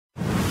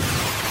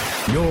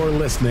You're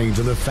listening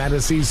to the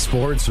Fantasy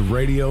Sports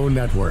Radio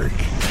Network.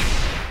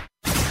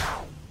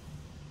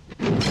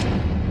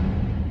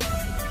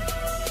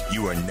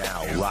 You are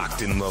now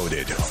locked and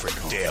loaded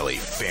for Daily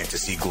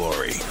Fantasy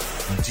Glory.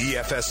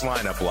 DFS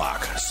Lineup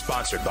Lock,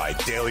 sponsored by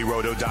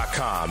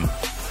DailyRoto.com,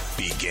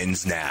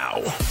 begins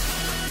now.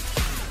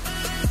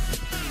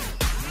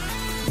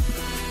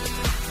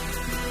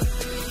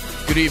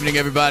 Good evening,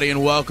 everybody,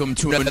 and welcome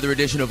to another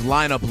edition of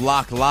Lineup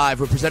Lock Live.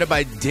 We're presented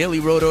by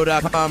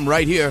DailyRoto.com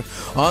right here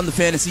on the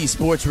Fantasy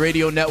Sports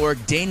Radio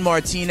Network. Dane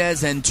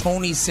Martinez and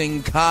Tony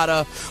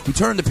Sincata. We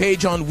turn the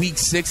page on Week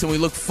 6, and we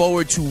look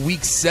forward to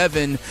Week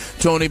 7,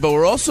 Tony. But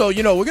we're also,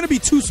 we're going to be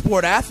two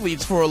sport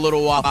athletes for a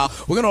little while.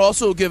 We're going to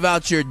also give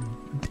out your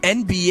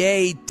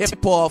NBA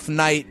tip-off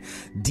night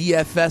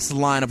DFS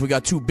lineup. We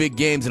got two big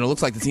games, and it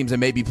looks like the teams that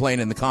may be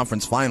playing in the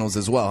conference finals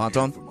as well, huh,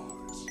 Tom?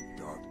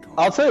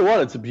 I'll tell you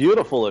what, it's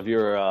beautiful if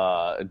you're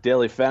a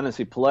daily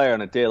fantasy player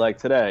on a day like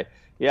today.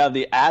 You have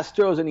the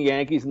Astros and the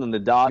Yankees, and then the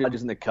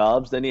Dodgers and the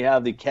Cubs. Then you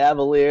have the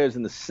Cavaliers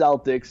and the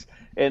Celtics,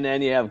 and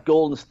then you have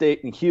Golden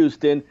State and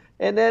Houston.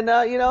 And then,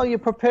 you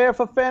prepare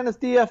for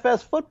fantasy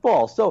DFS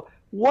football. So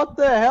what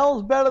the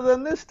hell's better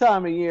than this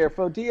time of year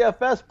for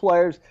DFS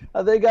players?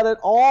 They got it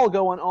all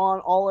going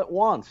on all at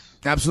once.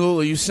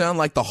 Absolutely. You sound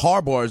like the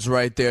Harbors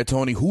right there,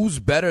 Tony. Who's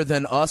better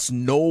than us?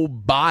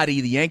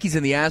 Nobody. The Yankees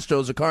and the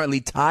Astros are currently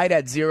tied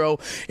at 0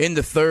 in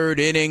the third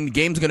inning. The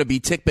game's going to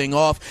be tipping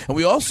off. And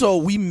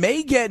we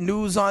may get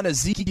news on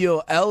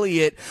Ezekiel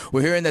Elliott.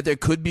 We're hearing that there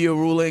could be a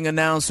ruling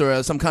announced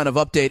or some kind of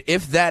update.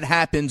 If that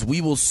happens,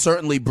 we will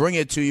certainly bring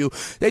it to you.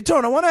 Hey,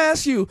 Tony, I want to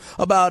ask you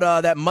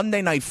about that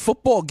Monday Night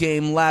Football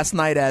game last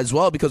night as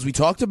well, because we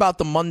talked about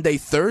the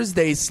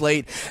Monday-Thursday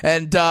slate,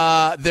 and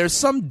there's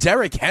some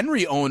Derrick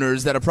Henry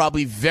owners that are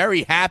probably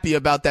very happy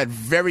about that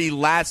very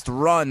last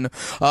run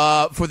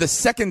for the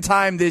second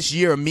time this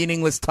year, a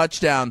meaningless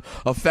touchdown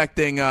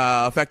affecting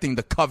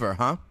the cover,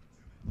 huh?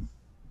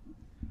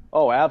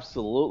 Oh,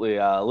 absolutely.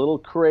 A little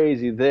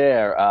crazy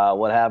there,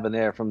 what happened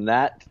there from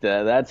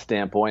that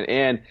standpoint.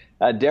 And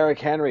Derrick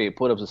Henry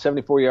put up a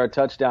 74-yard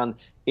touchdown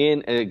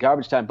in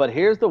garbage time. But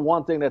here's the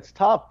one thing that's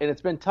tough, and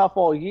it's been tough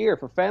all year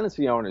for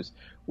fantasy owners.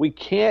 We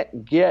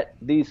can't get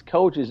these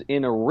coaches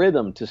in a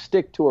rhythm to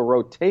stick to a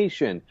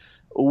rotation.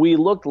 We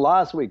looked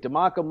last week.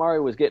 DeMarco Murray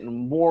was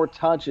getting more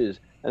touches,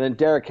 and then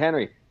Derrick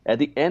Henry. At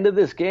the end of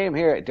this game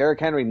here,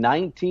 Derrick Henry,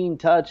 19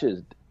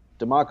 touches.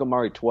 DeMarco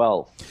Murray,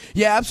 12.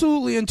 Yeah,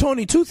 absolutely. And,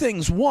 Tony, two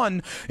things.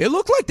 One, it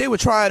looked like they were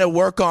trying to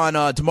work on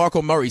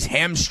DeMarco Murray's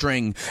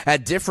hamstring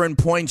at different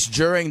points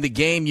during the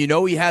game.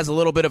 He has a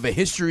little bit of a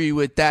history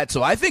with that.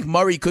 So I think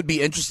Murray could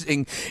be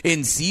interesting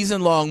in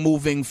season-long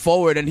moving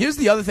forward. And here's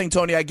the other thing,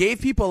 Tony. I gave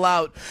people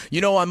out,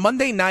 on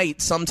Monday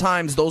night,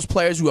 sometimes those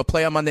players who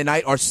play on Monday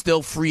night are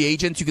still free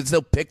agents. You can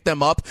still pick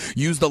them up,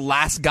 use the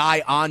last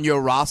guy on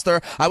your roster.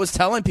 I was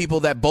telling people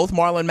that both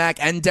Marlon Mack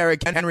and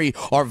Derrick Henry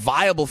are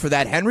viable for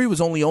that. Henry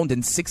was only owned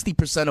in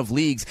 60% of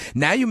leagues.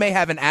 Now you may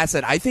have an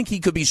asset. I think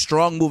he could be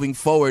strong moving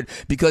forward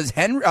because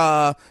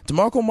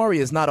DeMarco Murray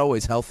is not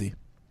always healthy.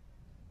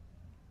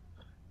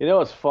 You know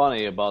what's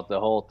funny about the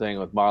whole thing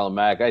with Marlon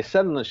Mack? I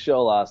said on the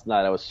show last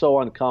night I was so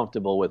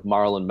uncomfortable with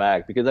Marlon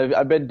Mack because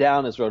I've been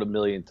down this road a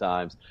million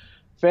times.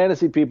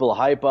 Fantasy people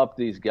hype up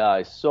these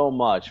guys so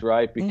much,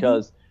 right?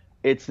 Because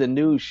it's the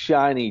new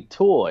shiny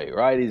toy,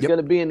 right? He's going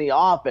to be in the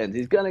offense.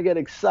 He's going to get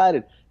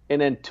excited. And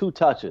then 2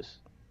 touches.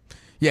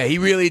 Yeah, he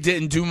really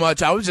didn't do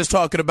much. I was just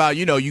talking about,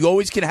 you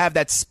always can have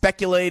that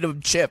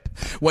speculative chip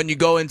when you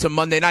go into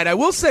Monday night. I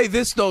will say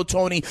this, though,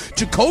 Tony.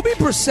 Jacoby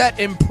Brissett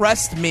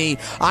impressed me.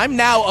 I'm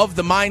now of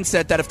the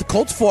mindset that if the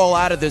Colts fall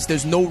out of this,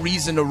 there's no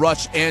reason to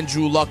rush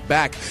Andrew Luck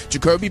back.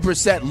 Jacoby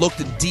Brissett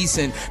looked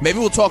decent. Maybe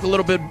we'll talk a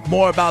little bit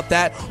more about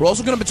that. We're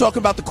also going to be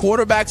talking about the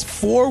quarterbacks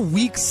for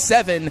Week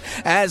 7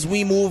 as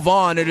we move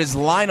on. It is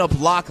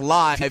Lineup Lock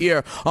Live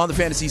here on the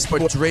Fantasy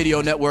Sports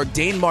Radio Network.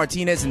 Dane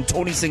Martinez and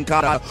Tony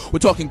Sincata. We're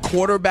talking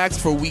quarterbacks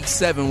for Week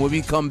 7. When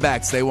we come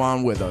back, stay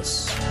on with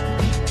us.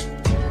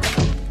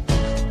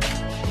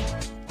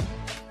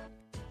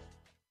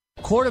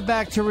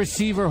 Quarterback to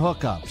receiver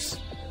hookups,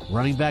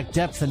 running back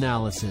depth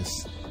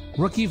analysis,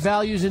 rookie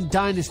values in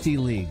dynasty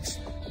leagues,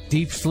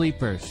 deep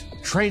sleepers,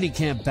 training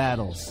camp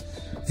battles.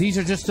 These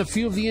are just a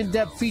few of the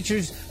in-depth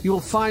features you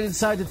will find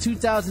inside the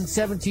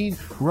 2017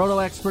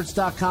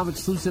 RotoExperts.com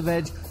exclusive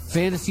Edge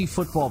Fantasy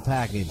Football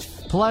Package.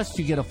 Plus,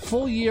 you get a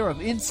full year of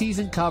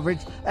in-season coverage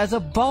as a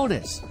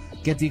bonus.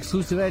 Get the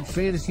exclusive Edge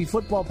Fantasy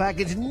Football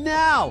Package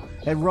now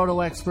at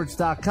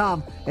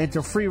RotoExperts.com.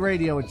 Enter free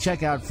radio at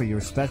checkout for your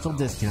special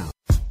discount.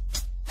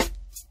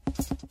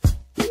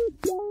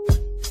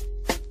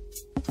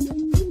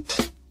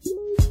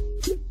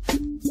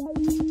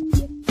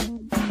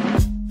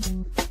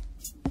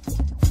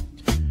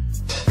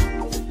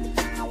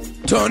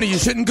 Tony, you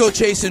shouldn't go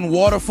chasing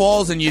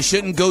waterfalls, and you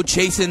shouldn't go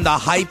chasing the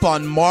hype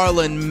on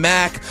Marlon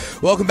Mack.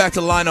 Welcome back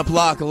to Lineup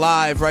Lock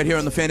Live right here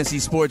on the Fantasy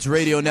Sports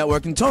Radio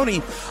Network. And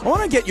Tony, I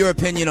want to get your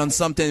opinion on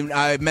something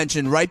I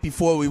mentioned right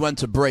before we went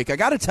to break. I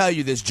got to tell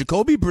you this.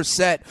 Jacoby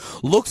Brissett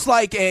looks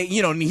like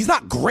he's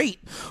not great,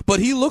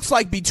 but he looks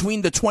like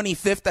between the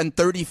 25th and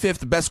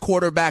 35th best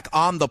quarterback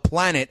on the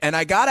planet. And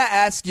I got to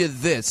ask you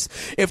this.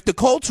 If the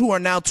Colts, who are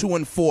now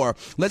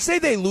 2-4, let's say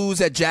they lose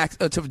at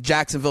to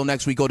Jacksonville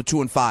next week, go to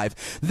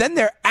 2-5, then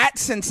they're at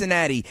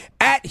Cincinnati,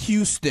 at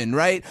Houston,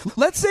 right?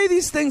 Let's say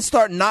these things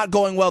start not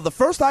going well. The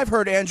first I've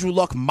heard, Andrew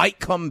Luck might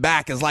come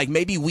back as like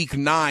maybe week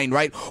 9,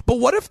 right? But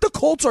what if the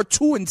Colts are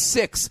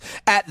 2-6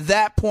 at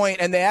that point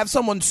and they have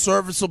someone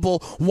serviceable?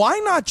 Why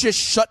not just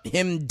shut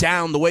him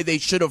down the way they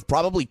should have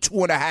probably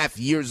 2.5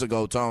 years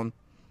ago, Tone?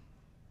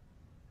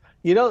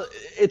 You know,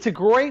 it's a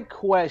great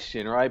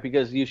question, right?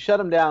 Because you shut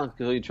him down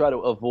because you try to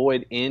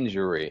avoid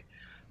injury.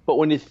 But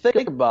when you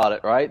think about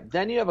it, right,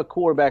 then you have a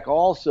quarterback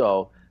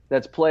also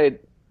that's played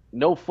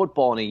no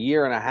football in a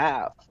year and a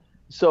half.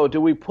 So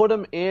do we put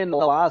him in the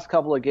last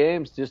couple of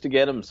games just to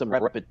get him some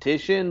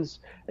repetitions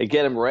and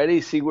get him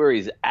ready, see where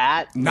he's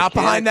at? Not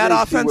behind that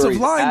offensive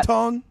line,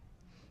 Tone.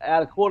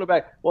 At a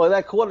quarterback, well,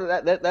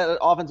 that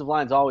offensive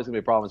line is always going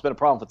to be a problem. It's been a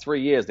problem for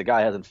 3 years. The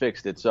guy hasn't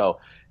fixed it, so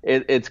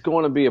it's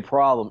going to be a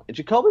problem.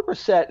 Jacoby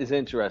Brissett is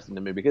interesting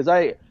to me because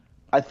I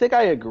think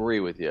I agree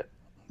with you.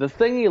 The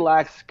thing he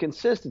lacks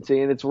consistency,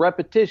 and it's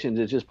repetitions.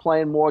 It's just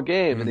playing more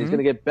games, and he's going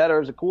to get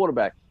better as a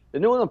quarterback. The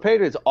New England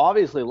Patriots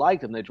obviously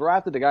liked him. They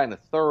drafted the guy in the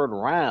 3rd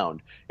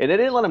round, and they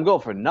didn't let him go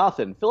for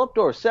nothing. Philip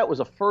Dorsett was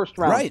a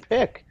first-round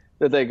pick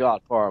that they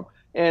got for him,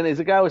 and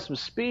he's a guy with some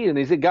speed, and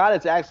he's a guy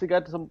that's actually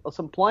got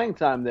some playing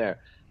time there.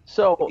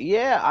 So,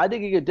 yeah, I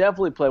think he could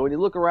definitely play. When you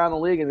look around the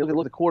league and you look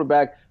at the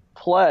quarterback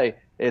play,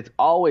 it's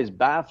always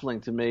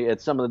baffling to me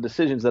at some of the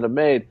decisions that are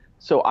made.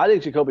 So I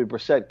think Jacoby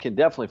Brissett can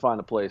definitely find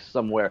a place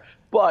somewhere.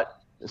 But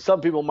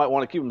some people might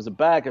want to keep him as a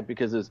backup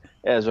because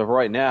as of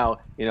right now,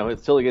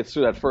 until he gets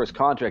through that first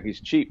contract, he's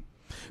cheap.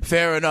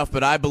 Fair enough,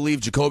 but I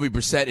believe Jacoby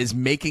Brissett is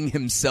making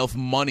himself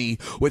money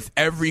with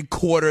every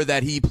quarter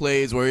that he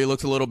plays where he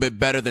looks a little bit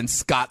better than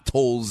Scott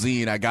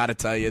Tolzien. I got to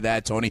tell you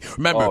that, Tony.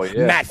 Remember,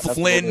 Matt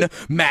Flynn,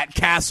 Matt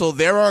Castle,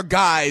 there are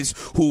guys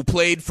who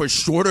played for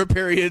shorter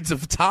periods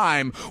of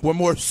time, were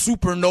more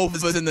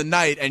supernovas in the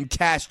night, and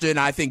cashed in.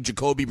 I think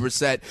Jacoby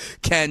Brissett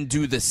can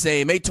do the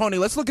same. Hey, Tony,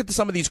 let's look at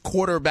some of these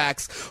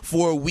quarterbacks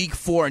for week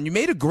 4. And you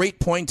made a great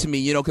point to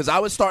me, because I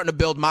was starting to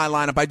build my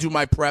lineup. I do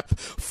my prep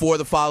for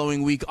the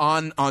following week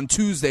on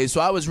Tuesday, so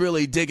I was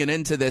really digging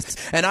into this,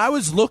 and I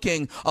was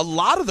looking. A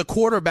lot of the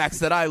quarterbacks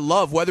that I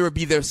love, whether it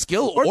be their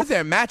skill or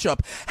their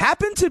matchup,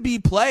 happen to be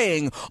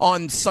playing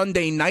on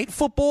Sunday Night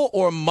Football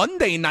or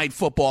Monday Night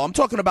Football. I'm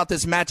talking about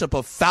this matchup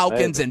of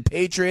Falcons and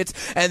Patriots,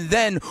 and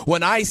then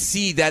when I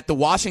see that the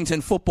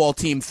Washington football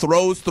team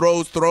throws,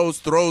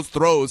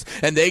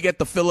 and they get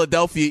the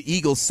Philadelphia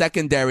Eagles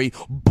secondary,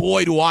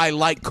 boy, do I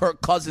like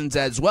Kirk Cousins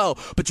as well.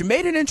 But you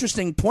made an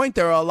interesting point.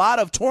 There are a lot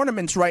of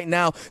tournaments right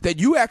now that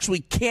you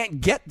actually can't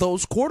get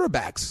those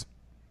quarterbacks.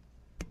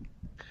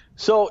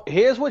 So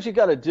here's what you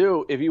got to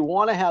do if you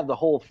want to have the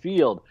whole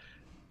field.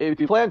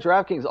 If you play on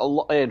DraftKings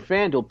and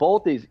FanDuel,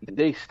 both these,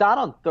 they start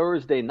on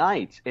Thursday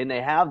nights, and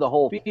they have the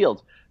whole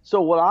field.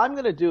 So what I'm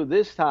going to do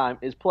this time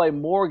is play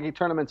more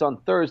tournaments on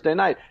Thursday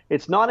night.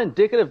 It's not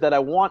indicative that I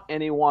want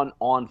anyone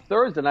on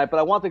Thursday night, but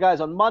I want the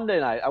guys on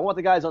Monday night. I want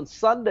the guys on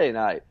Sunday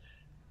night.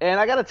 And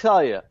I got to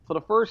tell you, for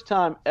the first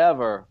time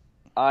ever,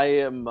 I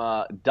am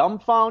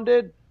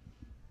dumbfounded.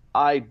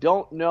 I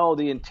don't know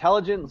the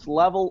intelligence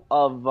level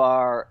of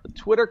our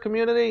Twitter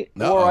community,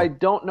 or I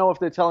don't know if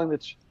they're telling the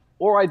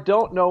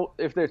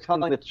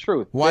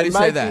truth. Why do you say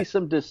that? There might be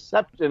some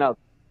deception out.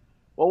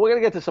 Well, we're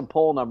going to get to some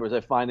poll numbers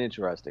I find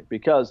interesting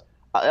because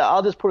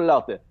I'll just put it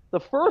out there. The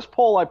first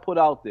poll I put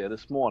out there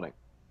this morning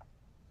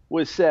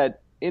was said,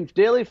 in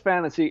daily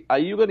fantasy, are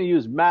you going to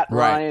use Matt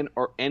Ryan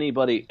or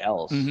anybody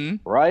else?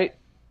 Right?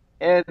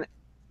 And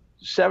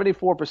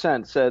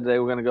 74% said they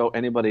were going to go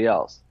anybody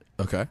else.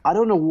 Okay. I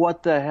don't know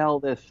what the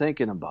hell they're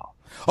thinking about.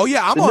 Oh,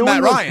 yeah, I'm on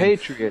Matt Ryan.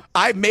 Patriots.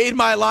 I made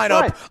my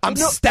lineup. I'm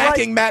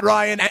stacking Matt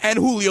Ryan and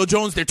Julio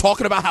Jones. They're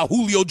talking about how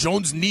Julio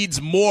Jones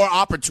needs more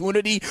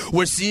opportunity.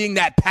 We're seeing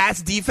that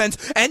pass defense.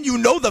 And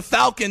the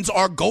Falcons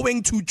are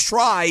going to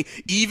try,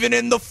 even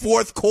in the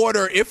fourth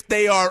quarter, if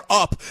they are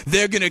up,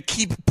 they're going to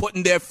keep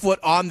putting their foot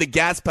on the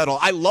gas pedal.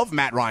 I love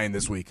Matt Ryan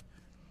this week.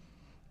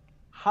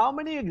 How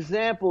many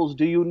examples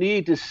do you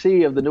need to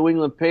see of the New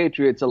England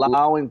Patriots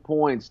allowing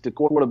points to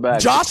quarterbacks?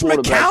 Josh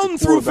McCown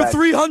threw for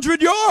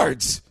 300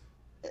 yards.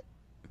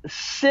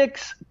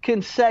 6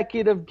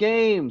 consecutive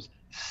games.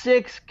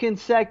 6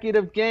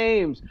 consecutive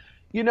games.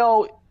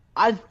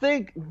 I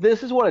think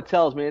this is what it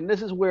tells me, and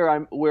this is where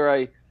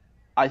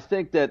I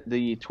think that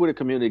the Twitter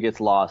community gets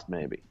lost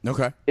maybe.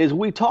 Okay. Is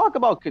we talk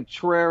about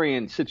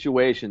contrarian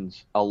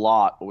situations a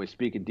lot when we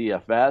speak in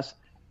DFS,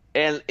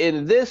 and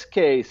in this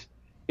case,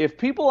 if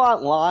people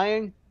aren't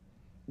lying,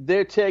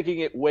 they're taking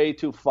it way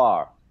too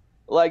far.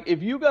 Like,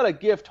 if you got a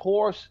gift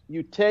horse,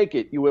 you take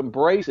it, you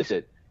embrace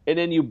it. and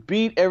then you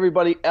beat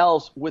everybody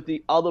else with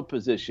the other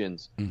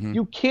positions.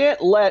 You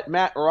can't let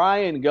Matt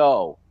Ryan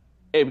go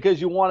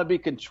because you want to be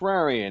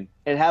contrarian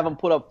and have him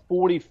put up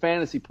 40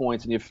 fantasy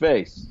points in your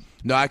face.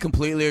 No, I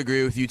completely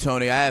agree with you,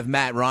 Tony. I have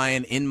Matt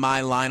Ryan in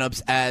my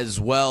lineups as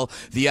well.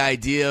 The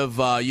idea of,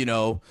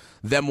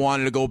 them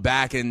wanting to go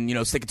back and,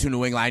 stick it to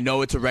New England. I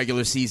know it's a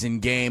regular season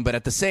game, but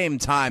at the same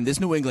time, this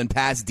New England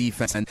pass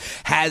defense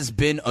has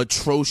been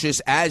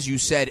atrocious. As you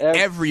said,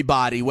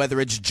 everybody,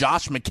 whether it's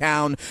Josh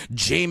McCown,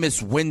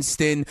 Jameis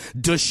Winston,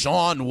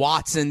 Deshaun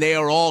Watson, they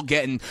are all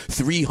getting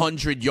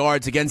 300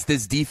 yards against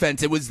this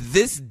defense. It was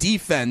this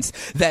defense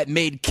that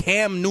made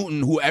Cam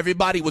Newton, who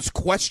everybody was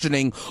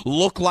questioning,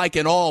 look like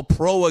an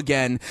all-pro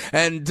again.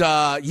 And,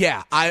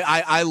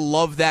 I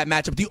love that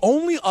matchup. The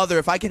only other,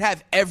 if I could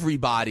have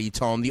everybody,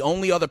 Tone, the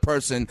only other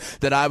person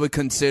that I would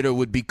consider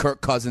would be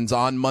Kirk Cousins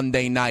on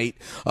Monday night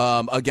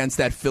against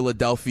that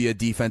Philadelphia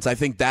defense. I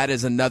think that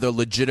is another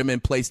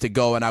legitimate place to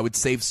go, and I would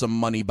save some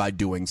money by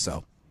doing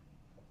so.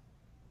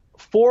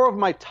 4 of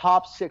my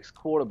top 6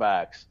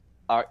 quarterbacks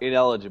are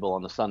ineligible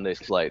on the Sunday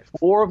slate.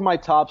 4 of my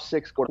top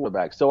 6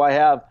 quarterbacks. So I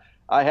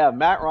have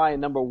Matt Ryan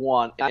number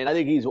 1, and I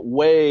think he's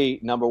way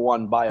number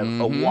 1 by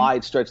a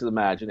wide stretch of the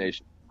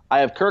imagination. I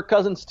have Kirk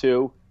Cousins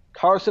 2,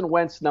 Carson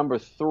Wentz number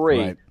 3.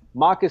 Right.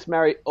 Marcus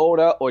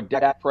Mariota or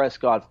Dak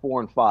Prescott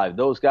 4 and 5.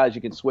 Those guys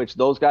you can switch.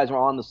 Those guys are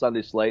on the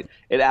Sunday slate.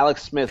 And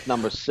Alex Smith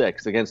number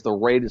 6 against the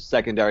Raiders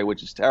secondary,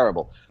 which is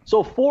terrible.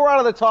 So 4 out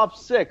of the top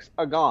 6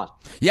 are gone.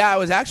 Yeah, I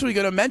was actually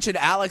going to mention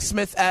Alex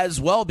Smith as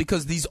well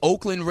because these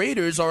Oakland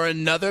Raiders are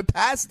another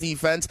pass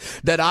defense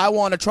that I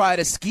want to try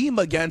to scheme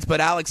against. But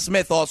Alex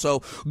Smith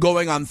also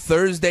going on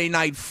Thursday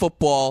Night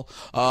Football,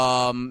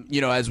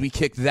 as we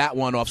kick that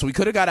one off. So we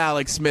could have got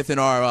Alex Smith in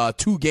our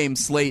 2-game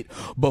slate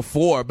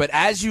before. But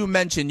as you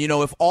mentioned,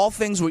 if all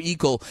things were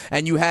equal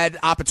and you had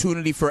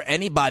opportunity for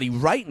anybody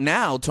right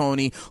now,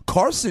 Tony,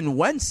 Carson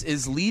Wentz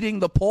is leading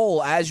the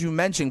poll. As you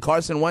mentioned,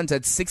 Carson Wentz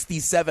at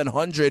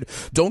 6,700.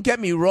 Don't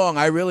get me wrong.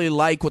 I really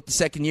like what the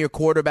second-year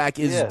quarterback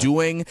is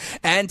doing.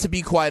 And to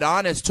be quite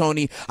honest,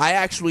 Tony, I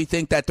actually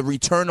think that the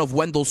return of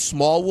Wendell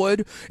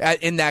Smallwood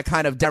in that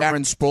kind of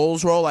Darren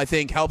Sproles role, I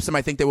think helps him.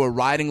 I think they were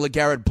riding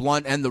LeGarrette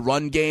Blount and the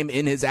run game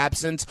in his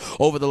absence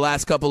over the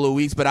last couple of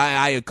weeks. But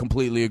I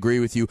completely agree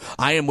with you.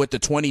 I am with the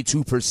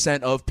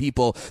 22% of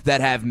people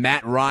that have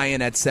Matt Ryan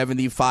at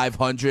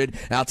 7,500.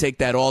 And I'll take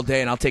that all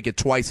day, and I'll take it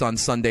twice on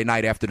Sunday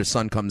night after the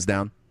sun comes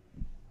down.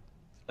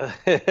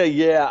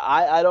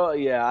 I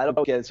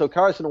don't get it. So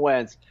Carson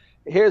Wentz,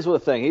 here's the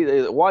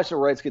thing. Washington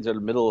Redskins are in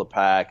the middle of the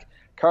pack.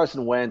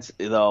 Carson Wentz,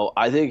 though,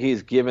 I think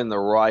he's given the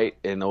right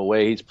in the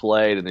way he's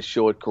played in a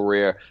short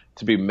career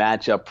to be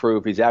matchup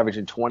proof. He's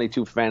averaging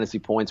 22 fantasy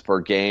points per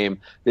game.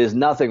 There's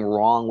nothing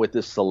wrong with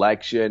this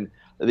selection.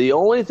 The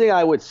only thing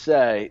I would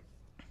say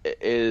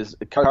is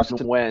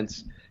Carson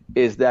Wentz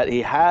is that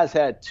he has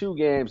had 2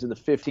 games in the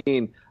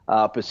 15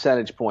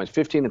 percentage points,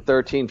 15 and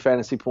 13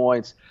 fantasy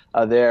points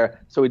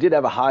there. So he did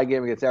have a high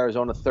game against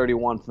Arizona,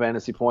 31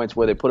 fantasy points,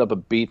 where they put up a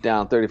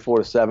beatdown,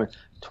 34-7,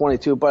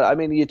 22. But, I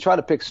mean, you try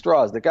to pick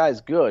straws. The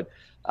guy's good.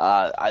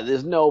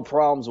 There's no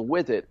problems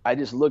with it. I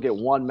just look at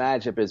one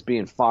matchup as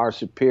being far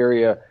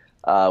superior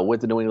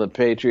with the New England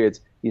Patriots.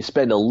 You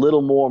spend a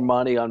little more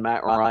money on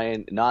Matt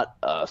Ryan, not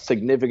a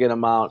significant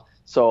amount.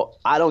 So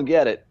I don't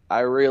get it.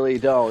 I really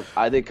don't.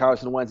 I think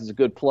Carson Wentz is a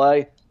good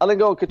play. I think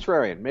go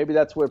contrarian. Maybe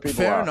that's where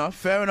people are.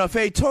 Fair enough.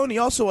 Hey, Tony,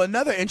 also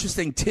another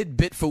interesting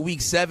tidbit for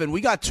Week 7. We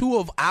got 2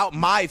 of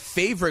my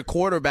favorite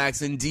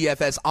quarterbacks in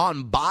DFS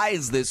on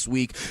buys this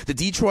week. The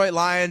Detroit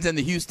Lions and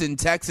the Houston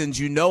Texans.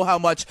 You know how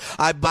much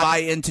I buy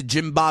into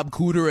Jim Bob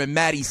Cooter and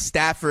Matty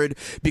Stafford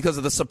because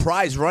of the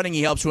surprise running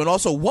he helps you. And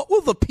also, what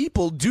will the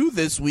people do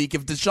this week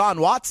if Deshaun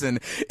Watson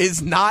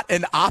is not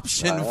an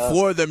option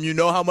for them? You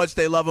know how much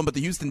they love him, but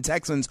the Houston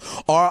Texans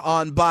are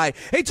on buy.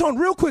 Hey, Tone,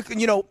 real quick,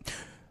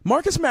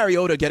 Marcus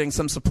Mariota getting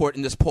some support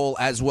in this poll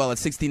as well at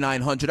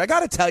 6,900. I got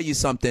to tell you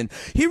something.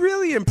 He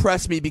really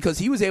impressed me because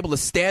he was able to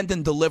stand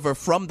and deliver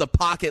from the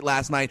pocket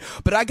last night.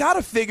 But I got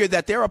to figure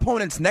that their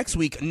opponents next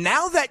week,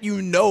 now that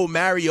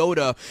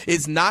Mariota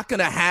is not going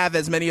to have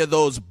as many of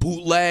those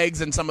bootlegs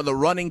and some of the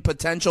running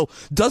potential,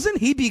 doesn't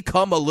he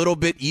become a little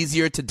bit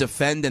easier to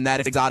defend in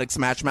that exotic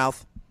smash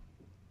mouth?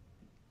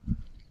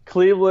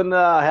 Cleveland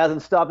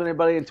hasn't stopped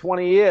anybody in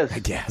 20 years. I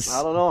guess.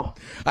 I don't know.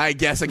 I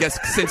guess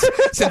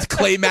since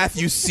Clay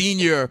Matthews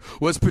Sr.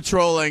 was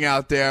patrolling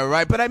out there,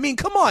 right? But I mean,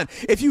 come on.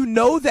 If you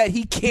know that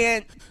he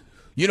can't,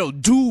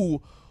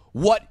 do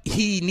what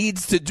he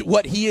needs to do,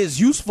 what he is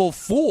useful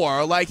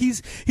for, like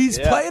he's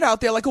playing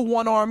out there like a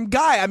one-armed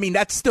guy. I mean,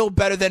 that's still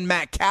better than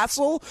Matt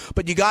Castle,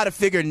 but you got to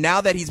figure now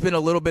that he's been a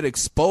little bit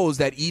exposed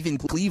that even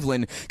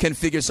Cleveland can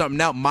figure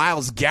something out.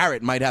 Myles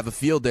Garrett might have a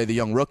field day, the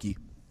young rookie.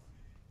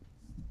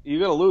 you're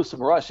going to lose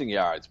some rushing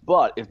yards.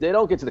 But if they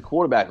don't get to the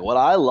quarterback, what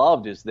I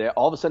loved is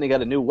all of a sudden you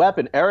got a new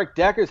weapon. Eric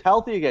Decker's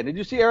healthy again. Did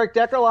you see Eric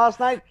Decker last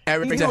night? He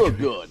looked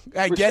good.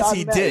 I guess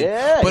he did.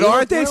 Yeah, but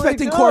aren't they really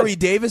expecting good. Corey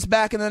Davis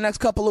back in the next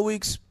couple of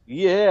weeks?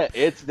 Yeah,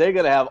 they're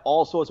going to have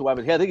all sorts of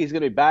weapons. I think he's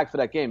going to be back for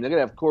that game. They're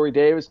going to have Corey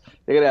Davis.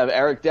 They're going to have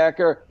Eric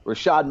Decker.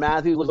 Rashad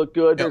Matthews look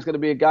good. Yep. There's going to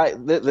be a guy.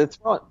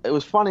 It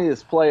was funny,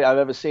 this play I've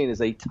ever seen is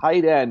a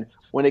tight end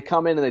when they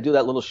come in and they do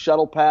that little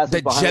shuttle pass.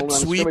 The jet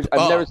sweep.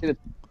 I've never seen it.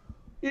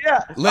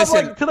 Yeah, listen,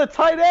 I'm like, to the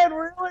tight end,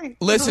 really?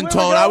 Listen,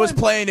 Tone, I was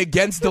playing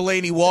against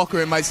Delaney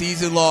Walker in my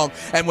season long,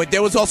 and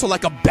there was also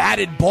like a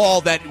batted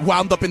ball that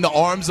wound up in the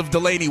arms of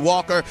Delaney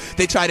Walker.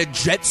 They tried a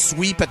jet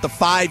sweep at the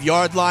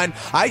 5-yard line.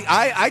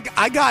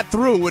 I got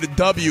through with a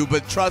W,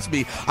 but trust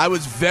me, I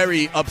was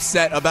very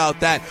upset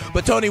about that.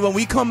 But, Tony, when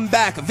we come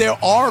back, there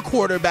are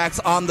quarterbacks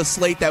on the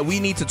slate that we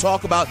need to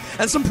talk about,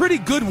 and some pretty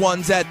good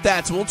ones at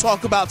that. So we'll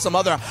talk about some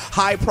other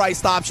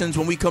high-priced options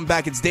when we come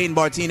back. It's Dane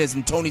Martinez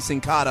and Tony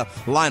Sincata,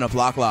 Lineup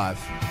Lock Live.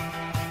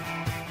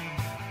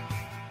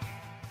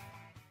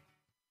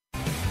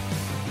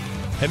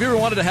 Have you ever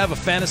wanted to have a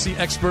fantasy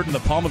expert in the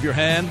palm of your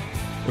hand?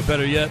 Or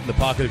better yet, in the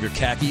pocket of your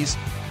khakis?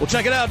 Well,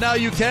 check it out. Now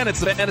you can.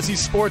 It's the Fantasy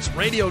Sports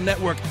Radio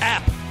Network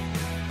app.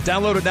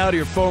 Download it now to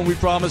your phone, we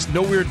promise.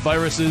 No weird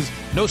viruses,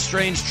 no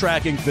strange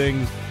tracking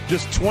things.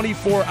 Just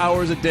 24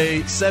 hours a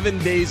day, 7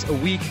 days a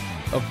week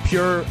of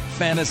pure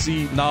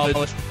fantasy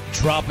knowledge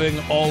dropping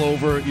all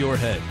over your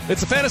head. It's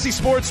the Fantasy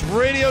Sports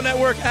Radio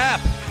Network app.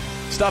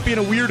 Stop being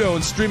a weirdo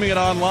and streaming it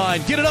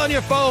online. Get it on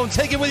your phone.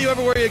 Take it with you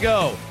everywhere you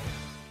go.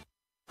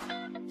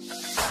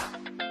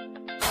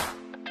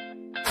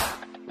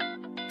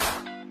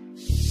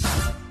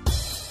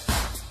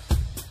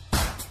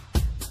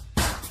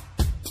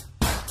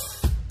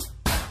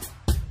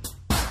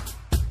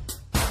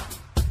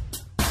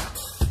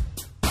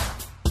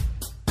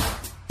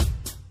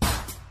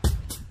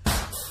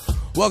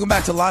 Welcome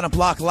back to Lineup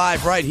Lock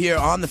Live right here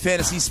on the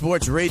Fantasy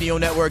Sports Radio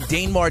Network.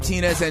 Dane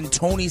Martinez and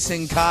Tony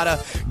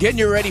Sincata getting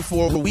you ready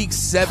for Week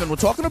 7. We're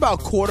talking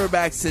about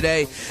quarterbacks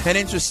today. An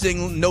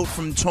interesting note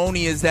from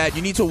Tony is that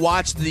you need to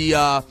watch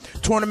the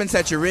tournaments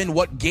that you're in,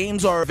 what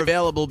games are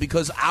available,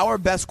 because our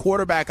best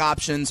quarterback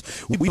options,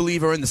 we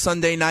believe, are in the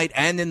Sunday night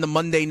and in the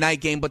Monday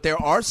night game. But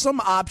there are some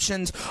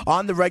options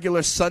on the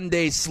regular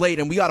Sunday slate,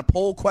 and we got a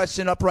poll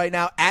question up right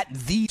now at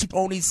the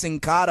Tony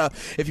Sincata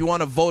if you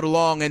want to vote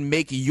along and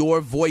make your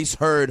voice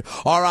heard.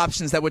 Our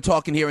options that we're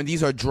talking here, and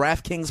these are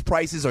DraftKings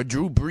prices, are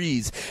Drew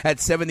Brees at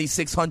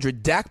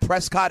 $7,600, Dak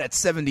Prescott at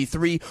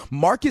 $73,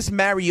 Marcus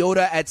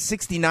Mariota at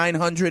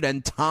 $6,900,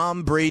 and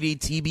Tom Brady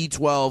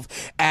TB12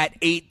 at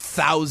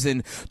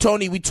 $8,000.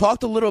 Tony, we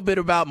talked a little bit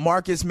about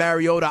Marcus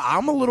Mariota.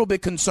 I'm a little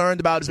bit concerned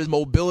about his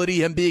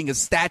mobility, him being a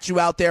statue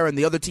out there and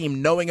the other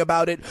team knowing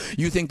about it.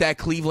 You think that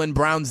Cleveland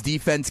Browns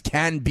defense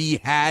can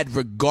be had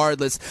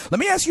regardless. Let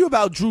me ask you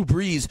about Drew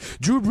Brees.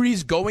 Drew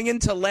Brees going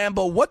into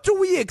Lambeau, what do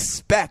we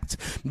expect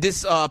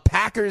this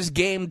Packers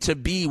game to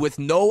be with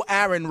no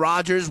Aaron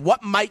Rodgers?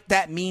 What might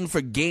that mean for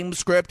game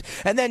script?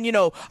 And then,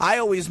 I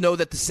always know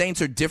that the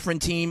Saints are a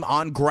different team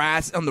on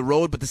grass on the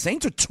road, but the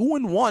Saints are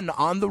 2-1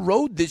 on the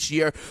road this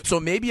year, so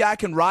maybe I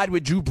can ride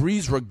with Drew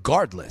Brees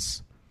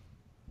regardless.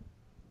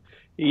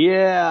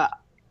 Yeah,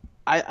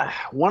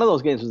 one of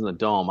those games was in the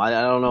Dome. I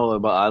don't know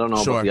about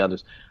the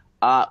others.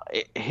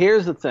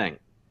 Here's the thing.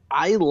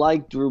 I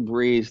like Drew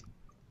Brees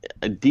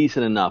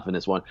decent enough in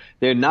this one.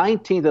 They're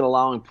 19th at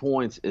allowing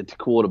points to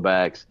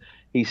quarterbacks.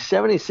 He's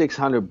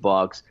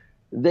 $7,600.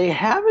 They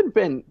haven't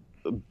been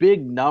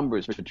big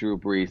numbers for Drew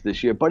Brees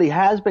this year, but he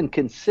has been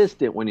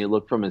consistent when you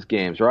look from his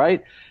games,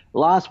 right?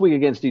 Last week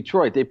against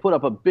Detroit, they put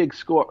up a big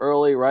score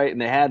early, right?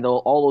 And they had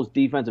all those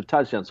defensive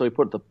touchdowns. So he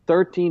put up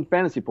 13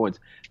 fantasy points.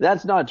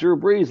 That's not Drew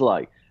Brees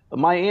like.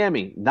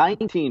 Miami,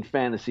 19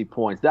 fantasy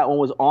points. That one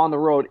was on the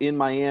road in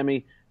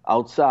Miami,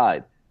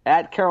 outside.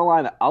 At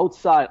Carolina,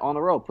 outside, on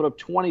the road, put up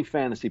 20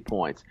 fantasy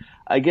points.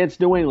 Against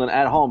New England,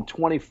 at home,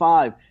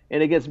 25.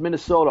 And against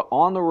Minnesota,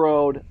 on the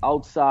road,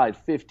 outside,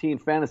 15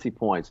 fantasy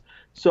points.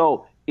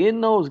 So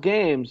in those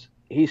games,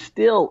 he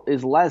still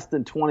is less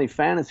than 20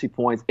 fantasy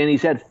points. And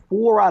he's had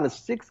 4 out of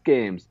 6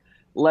 games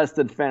less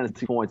than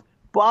fantasy points.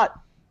 But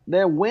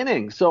they're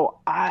winning. So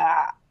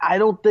I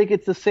don't think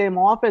it's the same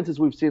offense as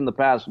we've seen in the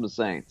past from the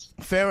Saints.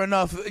 Fair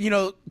enough.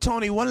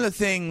 Tony, one of the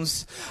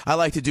things I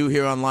like to do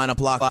here on Lineup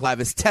Lock Live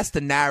is test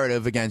the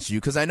narrative against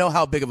you, because I know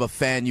how big of a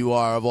fan you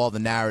are of all the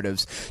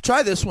narratives.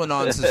 Try this one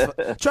on.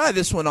 Try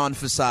this one on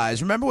for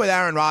size. Remember with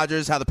Aaron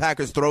Rodgers, how the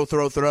Packers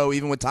throw,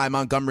 even with Ty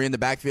Montgomery in the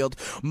backfield?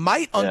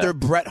 Under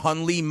Brett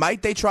Hundley,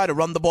 might they try to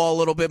run the ball a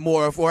little bit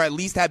more, or at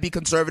least be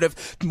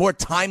conservative, more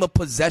time of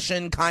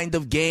possession kind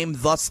of game,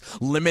 thus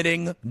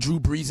limiting Drew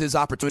Brees'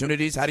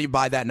 opportunities? How do you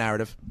buy that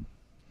narrative?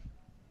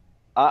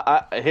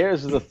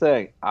 Here's the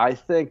thing. I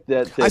think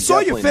that I saw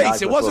your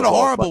face. It wasn't a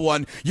horrible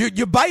one.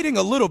 You're biting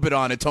a little bit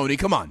on it, Tony.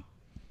 Come on.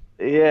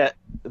 Yeah.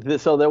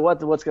 So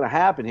what's going to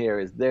happen here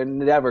is they're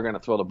never going to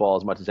throw the ball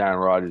as much as Aaron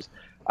Rodgers.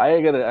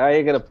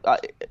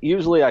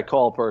 Usually I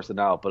call a person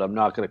out, but I'm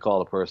not going to call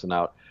the person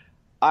out.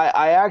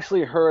 I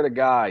actually heard a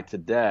guy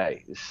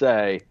today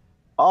say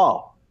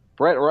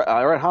Brett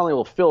Hundley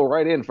will fill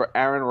right in for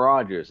Aaron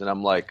Rodgers. And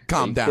I'm like,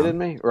 calm down. Kidding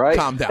me? Right?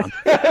 Calm down.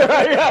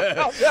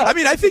 I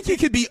mean, I think he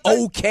could be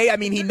okay. I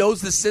mean, he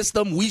knows the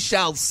system. We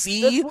shall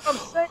see. That's what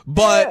I'm saying.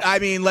 But, Yeah. I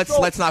mean,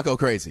 let's not go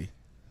crazy.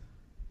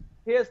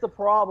 Here's the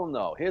problem,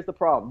 though.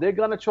 They're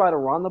going to try to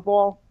run the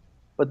ball,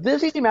 but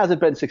this team hasn't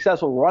been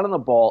successful running the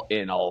ball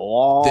in a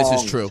long This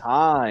is true.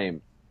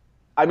 time.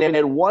 I mean, they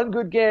had one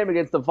good game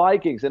against the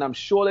Vikings, and I'm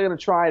sure they're going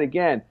to try it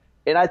again.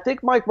 And I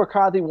think Mike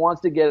McCarthy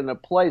wants to get in a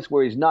place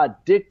where he's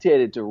not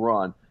dictated to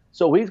run.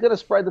 So he's going to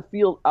spread the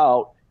field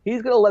out.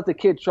 He's going to let the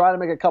kid try to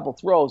make a couple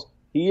throws.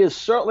 He is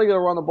certainly going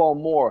to run the ball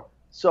more.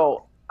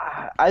 So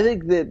I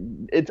think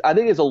it's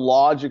a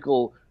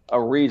logical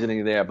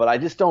reasoning there, but I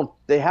just don't.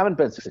 They haven't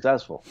been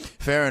successful.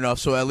 Fair enough.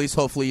 So at least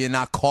hopefully you're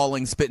not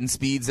calling spitting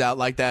speeds out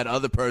like that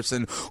other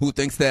person who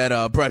thinks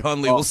that Brett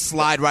Hundley will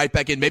slide right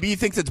back in. Maybe he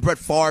thinks it's Brett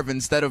Favre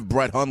instead of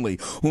Brett Hundley.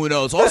 Who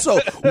knows? Also,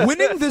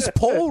 winning this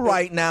poll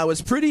right now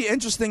is pretty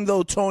interesting,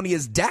 though, Tony,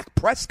 is Dak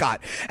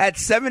Prescott at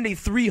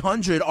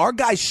 7,300. Our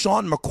guy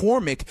Sean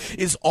McCormick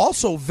is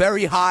also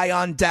very high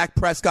on Dak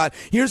Prescott.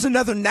 Here's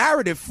another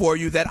narrative for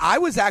you that I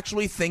was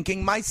actually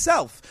thinking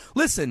myself.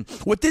 Listen,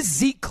 with this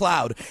Zeke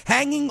cloud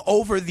hanging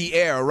over the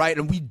air, right,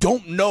 and we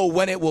don't know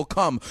when it will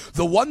come,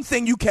 the one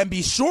thing you can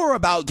be sure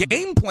about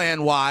game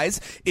plan wise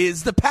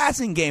is the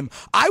passing game.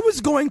 I was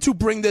going to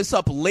bring this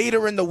up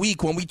later in the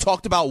week when we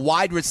talked about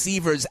wide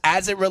receivers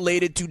as it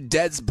related to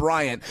Dez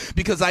Bryant,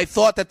 because I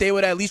thought that they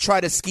would at least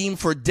try to scheme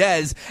for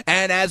Dez,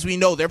 and as we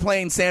know, they're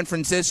playing San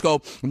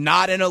Francisco,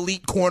 not an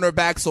elite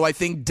cornerback, so I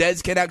think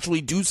Dez can actually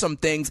do some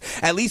things,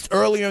 at least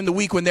earlier in the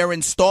week when they're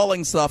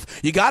installing stuff.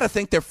 You got to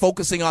think they're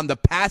focusing on the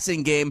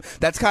passing game.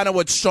 That's kind of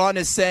what Sean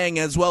is saying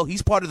as well.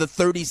 He's part of the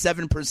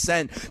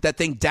 37% that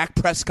think Dak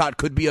Prescott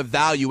could be of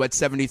value at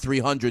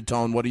 7,300,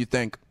 Tone. What do you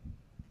think?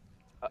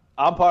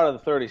 I'm part of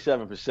the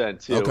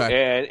 37% too.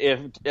 Okay. And if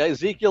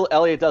Ezekiel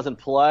Elliott doesn't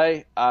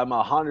play, I'm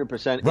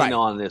 100% in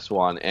on this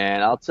one.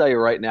 And I'll tell you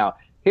right now,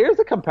 here's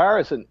the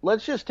comparison.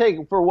 Let's just take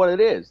it for what it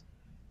is.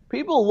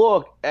 People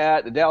look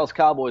at the Dallas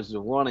Cowboys as a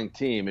running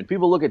team, and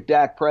people look at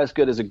Dak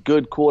Prescott as a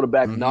good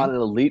quarterback, not an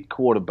elite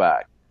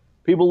quarterback.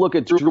 People look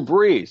at Drew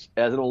Brees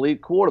as an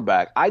elite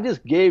quarterback. I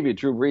just gave you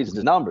Drew Brees'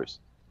 numbers.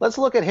 Let's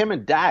look at him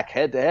and Dak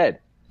head-to-head.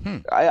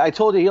 I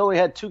told you he only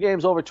had 2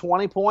 games over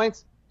 20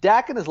 points.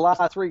 Dak in his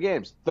last 3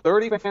 games,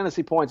 30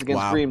 fantasy points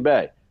against Green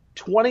Bay,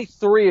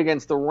 23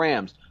 against the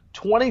Rams,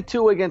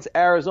 22 against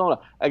Arizona,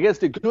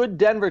 against a good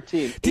Denver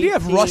team. Did he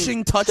have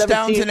rushing touchdowns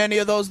 17. in any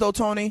of those, though,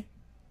 Tony?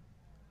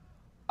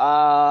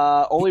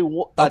 Only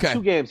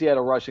 2 games he had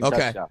a rushing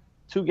touchdown.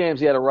 2 games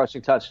he had a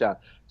rushing touchdown.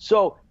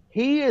 So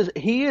he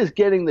is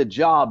getting the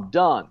job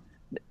done.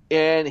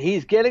 And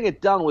he's getting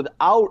it done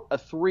without a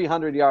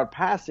 300-yard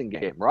passing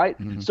game, right?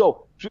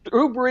 So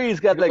Drew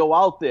Brees got to go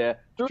out there.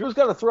 Drew's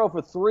going to throw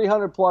for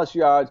 300-plus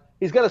yards.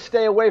 He's got to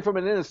stay away from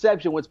an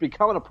interception, which is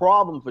becoming a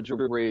problem for Drew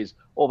Brees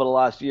over the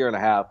last year and a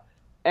half.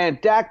 And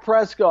Dak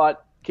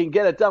Prescott can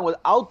get it done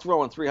without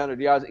throwing 300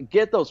 yards and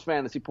get those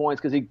fantasy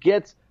points because he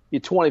gets you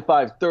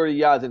 25, 30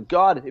 yards. And,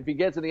 God, if he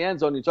gets in the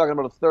end zone, you're talking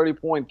about a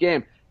 30-point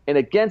game. And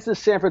against the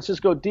San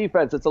Francisco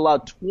defense, it's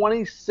allowed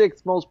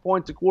 26th most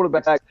points to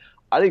quarterbacks.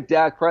 I think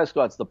Dak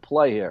Prescott's the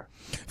play here.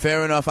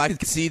 Fair enough. I can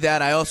see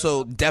that. I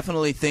also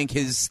definitely think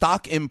his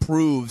stock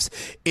improves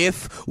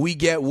if we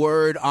get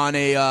word on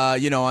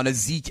a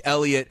Zeke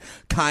Elliott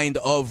kind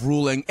of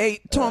ruling.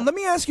 Hey, Tom, let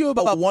me ask you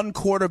about one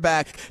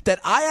quarterback that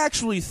I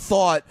actually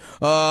thought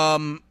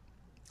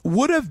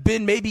would have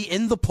been maybe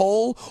in the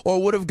poll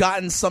or would have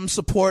gotten some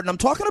support. And I'm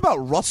talking about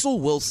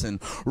Russell Wilson.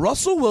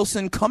 Russell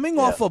Wilson coming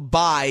off a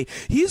bye.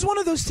 He's one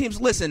of those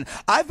teams. Listen,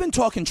 I've been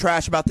talking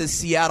trash about this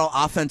Seattle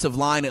offensive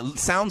line. It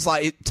sounds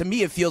like, to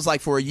me, it feels like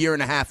for a year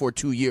and a half or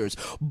 2 years.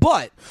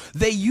 But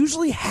they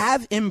usually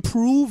have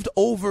improved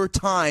over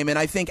time. And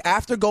I think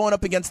after going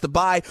up against the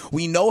bye,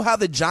 we know how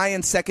the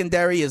Giants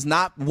secondary is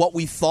not what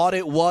we thought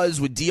it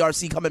was with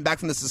DRC coming back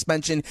from the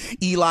suspension,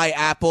 Eli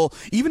Apple.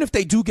 Even if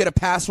they do get a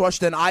pass rush,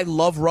 then I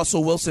love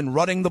Russell Wilson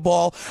running the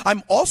ball.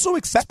 I'm also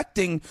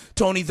expecting,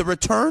 Tony, the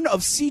return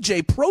of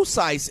CJ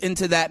Prosise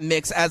into that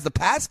mix as the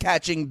pass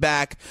catching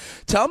back.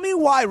 Tell me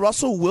why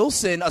Russell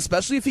Wilson,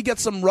 especially if he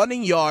gets some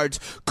running yards,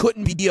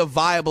 couldn't be a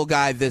viable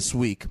guy this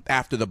week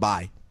after the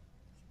bye.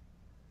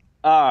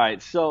 All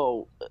right,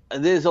 so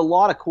there's a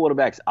lot of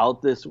quarterbacks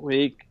out this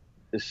week.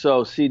 So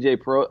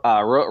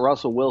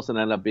Russell Wilson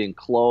ended up being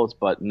close,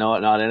 but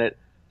not in it.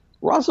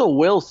 Russell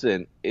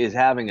Wilson is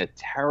having a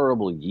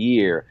terrible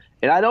year.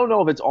 And I don't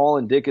know if it's all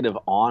indicative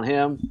on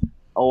him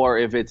or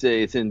if it's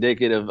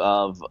indicative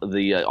of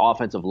the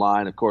offensive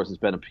line. Of course, it's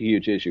been a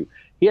huge issue.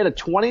 He had a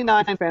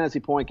 29 fantasy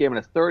point game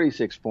and a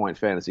 36-point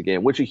fantasy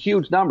game, which are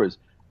huge numbers,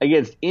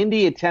 against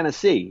Indy and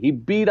Tennessee. He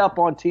beat up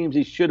on teams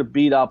he should have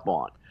beat up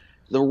on.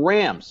 The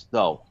Rams,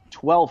 though,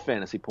 12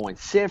 fantasy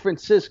points. San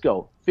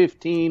Francisco,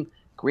 15.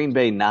 Green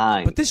Bay,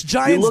 9. But this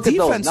Giants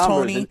defense,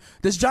 Tony,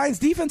 this Giants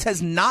defense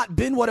has not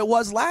been what it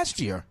was last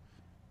year.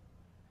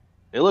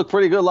 It looked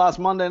pretty good last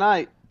Monday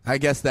night. I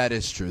guess that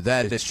is true.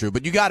 That is true.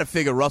 But you got to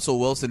figure Russell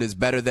Wilson is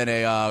better than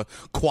a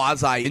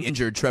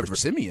quasi-injured Trevor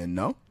Siemian,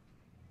 no?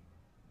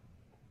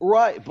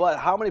 Right, but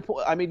how many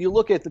points? I mean, you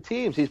look at the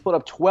teams. He's put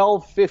up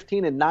 12,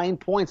 15, and 9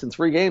 points in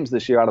 3 games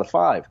this year out of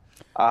 5.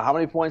 How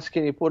many points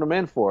can you put him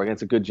in for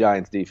against a good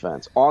Giants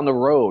defense? On the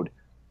road,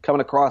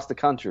 coming across the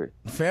country.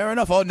 Fair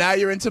enough. Oh, now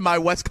you're into my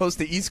West Coast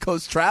to East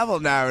Coast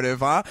travel narrative,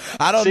 huh?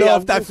 I don't know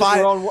if that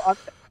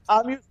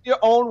I'm using your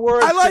own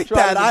words. I like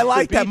that. I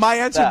like that. My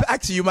answer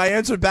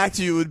back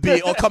to you would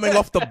be, coming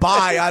off the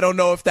bye, I don't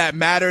know if that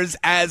matters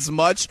as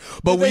much,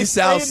 but we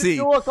shall see.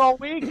 Newark all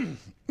week?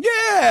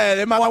 Yeah,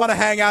 they might want to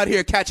hang out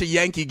here, catch a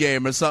Yankee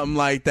game or something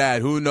like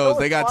that. Who knows?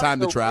 They got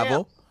time to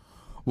travel.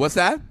 What's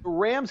that?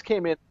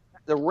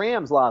 The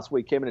Rams last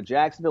week came into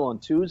Jacksonville on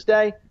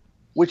Tuesday,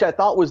 which I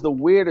thought was the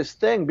weirdest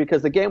thing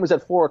because the game was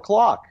at 4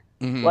 o'clock.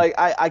 Mm-hmm. Like,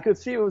 I could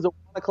see it was a 1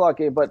 o'clock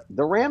game, but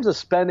the Rams are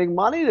spending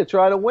money to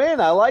try to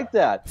win. I like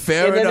that.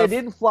 Fair enough. And then they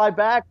didn't fly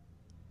back.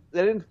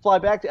 They didn't fly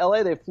back to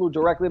L.A. They flew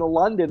directly to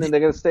London, and they're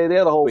going to stay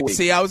there the whole week.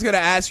 See, I was going to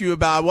ask you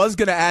about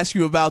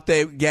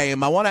that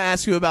game. I want to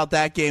ask you about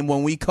that game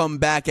when we come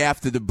back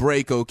after the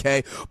break,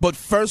 okay? But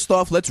first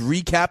off, let's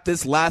recap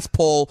this last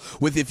poll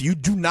with if you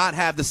do not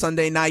have the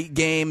Sunday night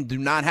game, do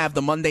not have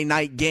the Monday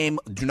night game,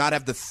 do not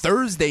have the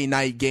Thursday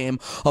night game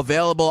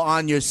available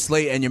on your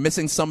slate, and you're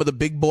missing some of the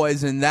big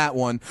boys in that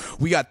one,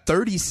 we got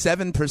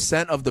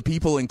 37% of the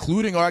people,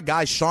 including our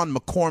guy Sean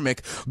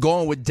McCormick,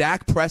 going with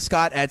Dak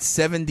Prescott at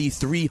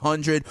 7,300.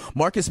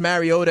 Marcus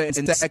Mariota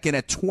in second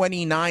at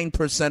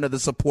 29% of the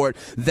support.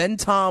 Then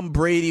Tom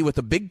Brady with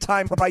a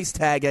big-time price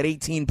tag at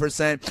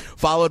 18%,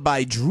 followed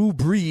by Drew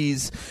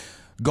Brees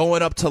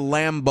going up to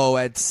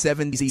Lambeau at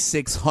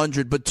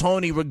 7,600. But,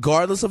 Tony,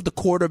 regardless of the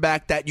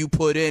quarterback that you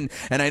put in,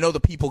 and I know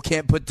the people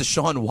can't put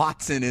Deshaun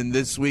Watson in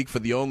this week for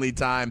the only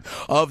time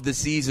of the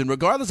season,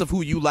 regardless of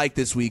who you like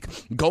this week,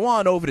 go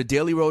on over to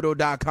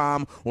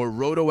dailyroto.com or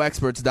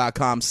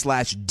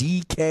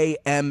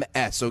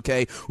rotoexperts.com/DKMS,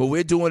 okay? What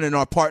we're doing in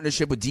our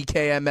partnership with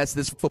DKMS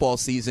this football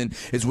season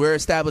is we're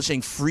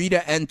establishing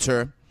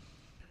free-to-enter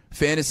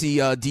fantasy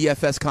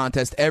DFS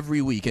contest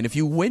every week. And if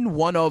you win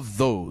one of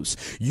those,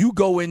 you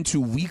go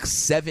into week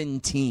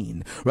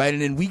 17, right?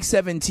 And in week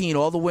 17,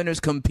 all the winners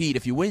compete.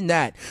 If you win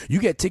that, you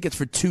get tickets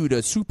for 2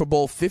 to Super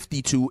Bowl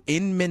 52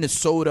 in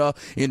Minnesota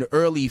in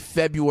early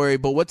February.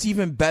 But what's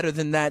even better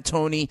than that,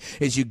 Tony,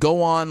 is you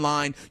go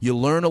online, you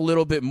learn a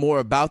little bit more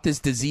about this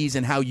disease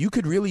and how you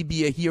could really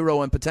be a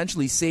hero and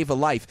potentially save a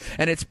life.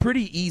 And it's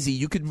pretty easy.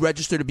 You could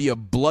register to be a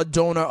blood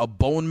donor, a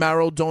bone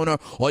marrow donor.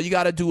 All you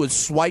got to do is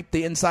swipe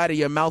the inside of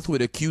your mouth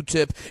with a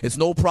Q-tip. It's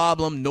no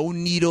problem, no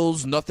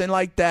needles, nothing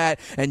like that,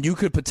 and you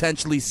could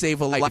potentially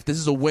save a life. This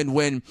is a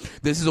win-win.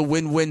 This is a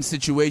win-win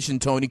situation,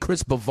 Tony.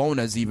 Chris Bavona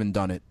has even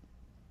done it.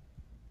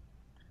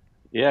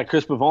 Yeah,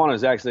 Chris Bavona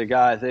is actually a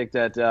guy I think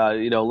that,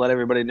 let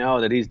everybody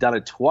know that he's done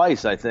it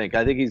twice, I think.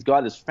 I think he's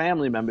got his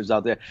family members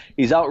out there.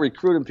 He's out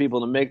recruiting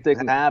people to make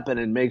things happen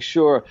and make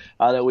sure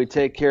that we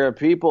take care of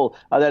people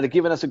that are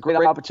giving us a great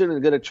opportunity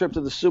to get a trip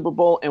to the Super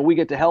Bowl, and we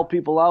get to help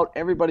people out.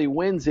 Everybody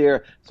wins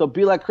here. So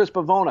be like Chris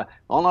Bavona.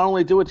 I'll not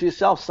only do it to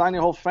yourself, sign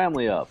your whole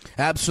family up.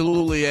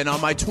 Absolutely. And on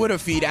my Twitter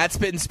feed,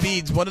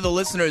 @SpittinSpeeds, one of the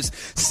listeners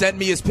sent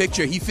me his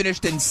picture. He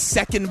finished in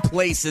second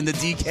place in the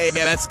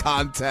DKMS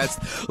contest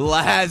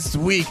last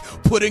week,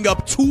 putting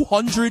up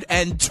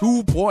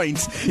 202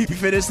 points. He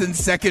finished in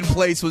second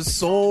place, was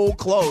so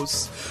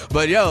close.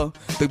 But,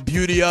 the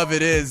beauty of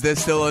it is there's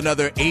still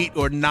another 8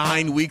 or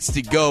 9 weeks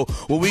to go.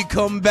 When we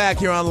come back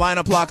here on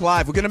Lineup Lock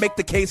Live, we're going to make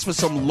the case for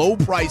some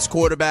low-price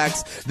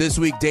quarterbacks this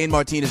week. Dane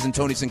Martinez and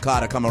Tony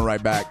Sincata coming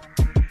right back.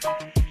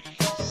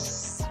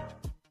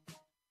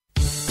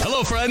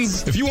 Hello,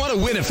 friends. If you want to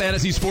win at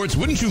fantasy sports,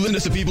 wouldn't you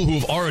listen to people who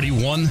have already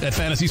won at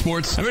fantasy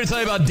sports? I'm going to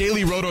tell you about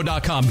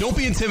DailyRoto.com. Don't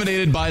be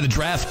intimidated by the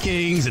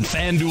DraftKings and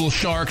FanDuel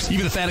Sharks,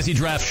 even the Fantasy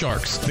Draft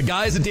Sharks. The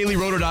guys at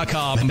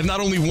DailyRoto.com have not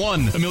only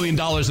won $1 million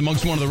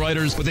amongst one of the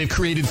writers, but they've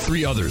created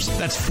 3 others.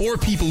 That's 4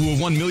 people who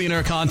have won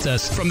millionaire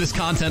contests from this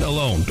content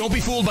alone. Don't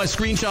be fooled by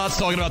screenshots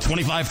talking about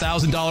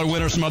 $25,000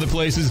 winners from other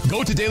places.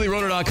 Go to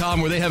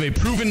DailyRoto.com where they have a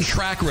proven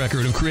track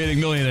record of creating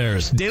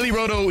millionaires.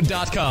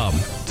 DailyRoto.com.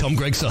 Tell them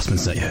Greg Sussman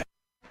sent you.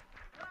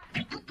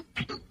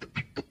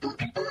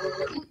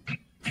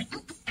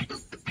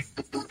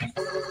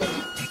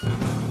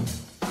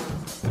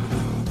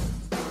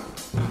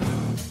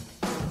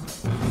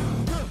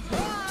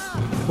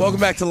 Welcome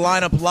back to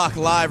Lineup Lock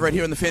Live right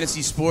here on the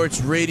Fantasy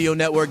Sports Radio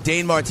Network.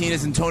 Dane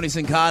Martinez and Tony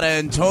Sincata.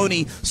 And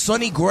Tony,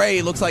 Sonny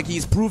Gray looks like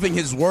he's proving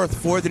his worth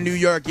for the New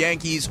York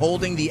Yankees,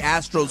 holding the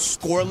Astros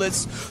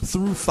scoreless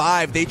through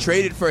 5. They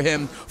traded for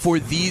him for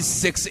these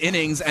 6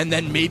 innings and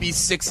then maybe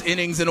 6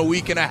 innings in a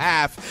week and a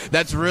half.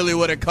 That's really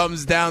what it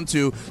comes down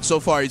to. So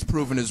far, he's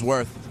proven his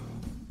worth.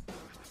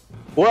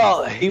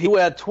 Well, he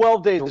had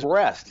 12 days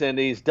rest, and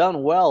he's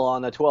done well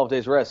on the 12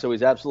 days rest, so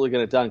he's absolutely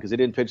going to done because he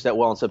didn't pitch that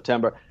well in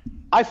September.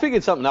 I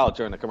figured something out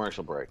during the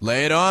commercial break.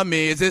 Lay it on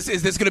me. Is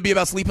this going to be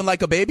about sleeping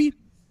like a baby?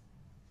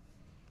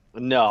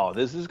 No,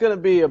 this is going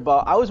to be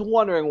about – I was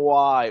wondering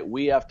why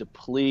we have to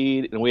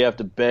plead and we have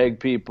to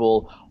beg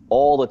people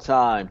all the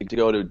time to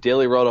go to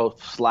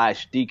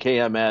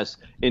DailyRoto/DKMS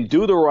and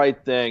do the right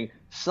thing,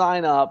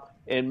 sign up,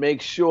 and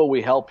make sure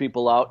we help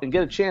people out and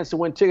get a chance to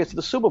win tickets to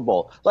the Super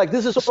Bowl. Like,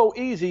 this is so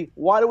easy.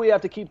 Why do we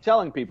have to keep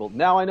telling people?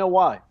 Now I know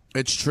why.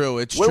 It's true.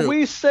 It's when true.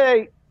 We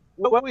say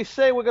we're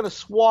going to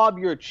swab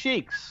your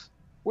cheeks,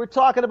 we're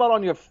talking about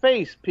on your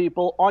face,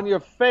 people, on your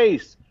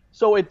face.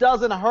 So it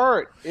doesn't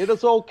hurt. It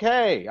is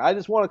okay. I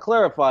just want to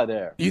clarify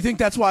there. You think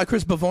that's why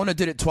Chris Bavona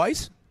did it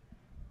twice?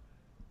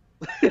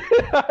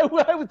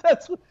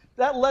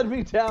 That led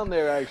me down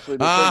there, actually.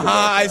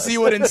 I see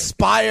what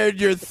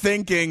inspired your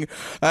thinking.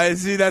 I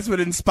see that's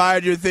what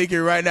inspired your thinking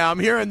right now. I'm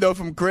hearing, though,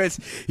 from Chris.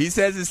 He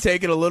says it's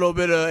taking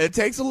it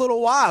takes a little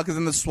while because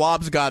then the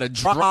swab's got to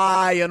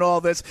dry and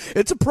all this.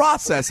 It's a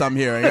process, I'm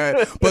hearing.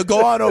 Right? But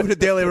go on over to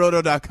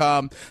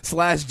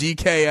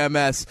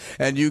dailyroto.com/GKMS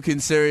and you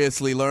can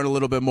seriously learn a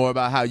little bit more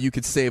about how you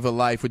could save a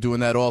life. We're doing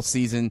that all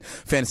season,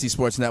 Fantasy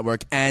Sports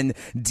Network and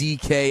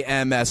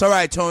DKMS. All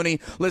right, Tony,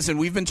 listen,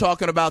 we've been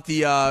talking about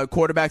the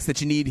quarterbacks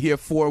that you need here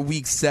for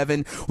Week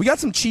 7. We got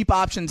some cheap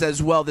options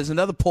as well. There's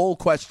another poll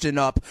question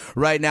up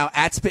right now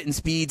at Spittin'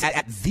 Speeds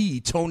at the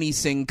Tony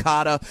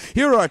Sincata.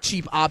 Here are our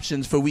cheap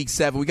options for Week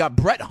 7. We got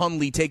Brett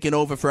Hundley taking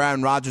over for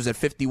Aaron Rodgers at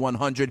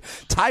 5,100.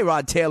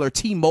 Tyrod Taylor,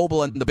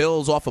 T-Mobile, and the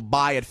Bills off a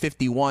bye at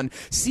 51.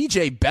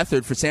 C.J.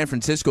 Beathard for San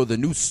Francisco, the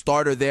new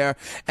starter there,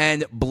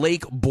 and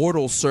Blake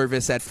Bortles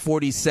service at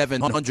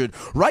 4,700.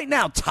 Right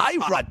now,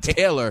 Tyrod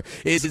Taylor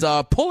is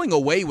pulling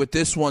away with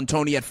this one,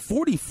 Tony, at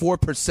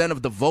 44%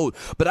 of the vote.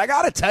 But I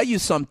gotta tell you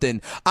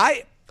something.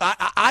 I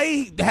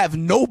have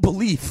no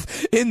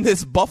belief in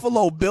this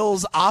Buffalo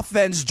Bills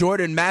offense.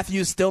 Jordan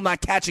Matthews still not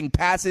catching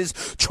passes.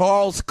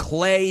 Charles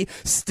Clay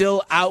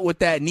still out with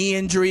that knee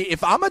injury.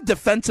 If I'm a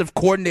defensive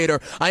coordinator,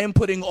 I am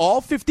putting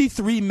all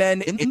 53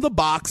 men in the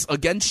box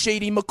against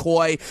Shady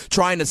McCoy,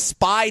 trying to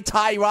spy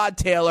Tyrod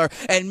Taylor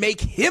and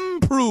make him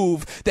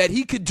prove that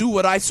he could do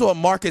what I saw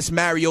Marcus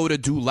Mariota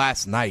do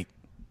last night.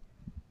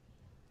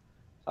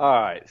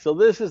 All right, so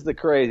this is the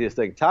craziest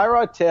thing.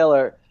 Tyrod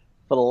Taylor,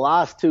 for the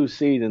last 2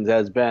 seasons,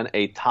 has been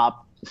a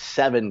top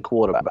 7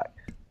 quarterback.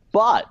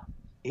 But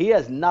he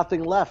has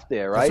nothing left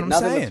there, right?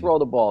 Nothing to throw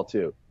the ball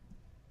to.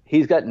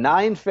 He's got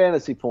 9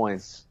 fantasy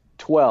points,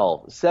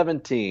 12,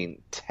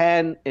 17,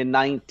 10, and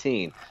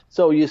 19.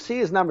 So you see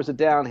his numbers are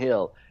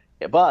downhill.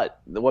 But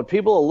what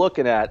people are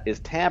looking at is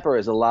Tampa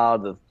has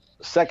allowed the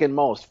second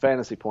most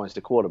fantasy points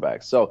to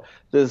quarterbacks. So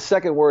the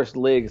second worst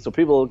league. So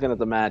people are looking at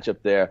the matchup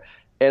there.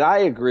 And I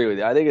agree with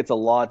you. I think it's a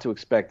lot to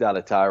expect out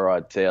of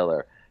Tyrod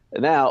Taylor.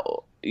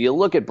 Now, you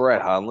look at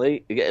Brett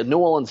Hundley, New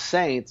Orleans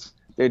Saints,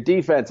 their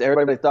defense,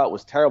 everybody thought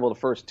was terrible the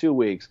first 2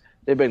 weeks.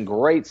 They've been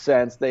great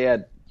since. They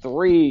had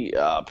 3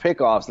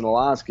 pickoffs in the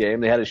last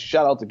game. They had a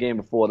shutout the game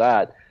before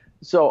that.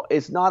 So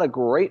it's not a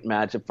great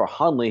matchup for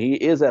Hundley. He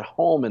is at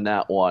home in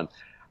that one.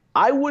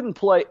 I wouldn't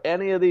play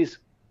any of these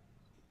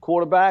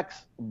quarterbacks,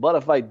 but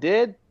if I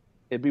did,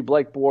 it'd be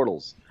Blake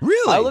Bortles.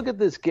 Really? I look at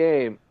this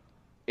game.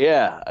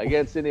 Yeah,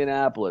 against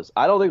Indianapolis.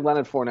 I don't think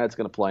Leonard Fournette's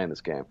going to play in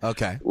this game.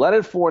 Okay.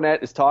 Leonard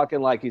Fournette is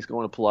talking like he's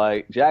going to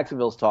play.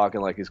 Jacksonville's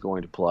talking like he's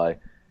going to play.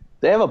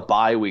 They have a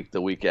bye week the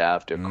week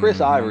after.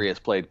 Chris Ivory has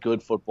played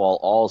good football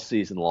all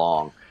season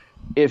long.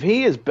 If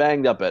he is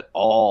banged up at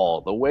all,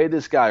 the way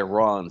this guy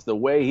runs, the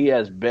way he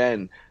has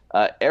been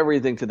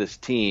everything to this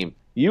team,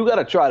 you got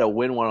to try to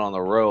win one on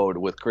the road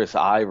with Chris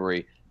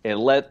Ivory and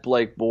let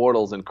Blake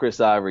Bortles and Chris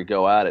Ivory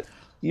go at it.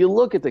 You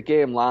look at the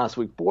game last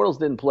week, Bortles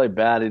didn't play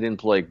bad. He didn't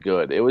play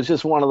good. It was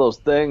just one of those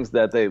things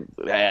that they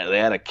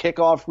had a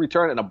kickoff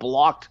return and a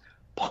blocked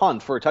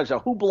punt for a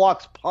touchdown. Who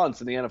blocks punts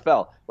in the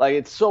NFL? Like,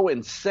 it's so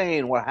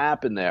insane what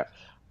happened there.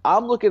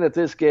 I'm looking at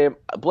this game.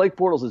 Blake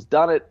Bortles has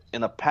done it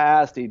in the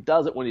past. He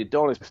does it when you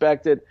don't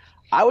expect it.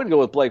 I would go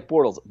with Blake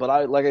Bortles,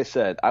 but like I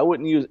said, I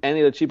wouldn't use any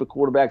of the cheaper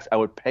quarterbacks. I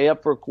would pay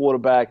up for a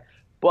quarterback.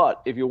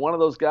 But if you're one of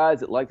those guys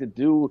that like to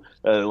do,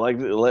 like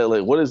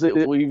what is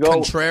it? Where you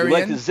go, contrarian. You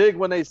like to zig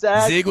when they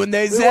zag. Zig when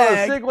they zag.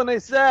 zag. Zig when they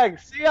zag.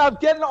 See, I'm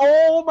getting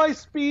all my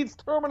speeds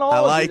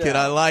terminology.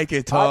 I like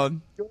it,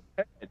 Tone.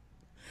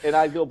 And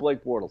I'd go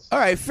Blake Bortles. All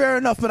right, fair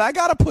enough, but I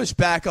got to push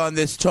back on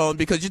this, Tone,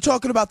 because you're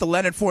talking about the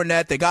Leonard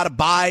Fournette. They got to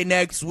bye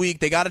next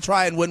week. They got to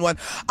try and win one.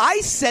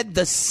 I said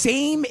the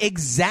same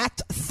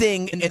exact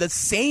thing in the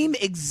same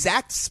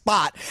exact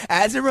spot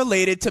as it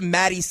related to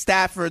Matty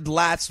Stafford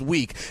last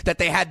week, that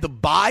they had the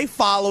bye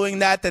following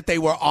that they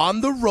were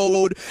on the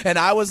road, and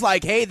I was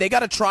like, hey, they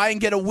got to try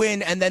and get a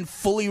win and then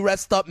fully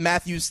rest up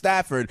Matthew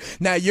Stafford.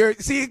 Now,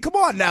 come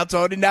on now,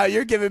 Tony. Now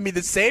you're giving me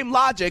the same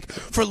logic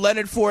for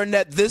Leonard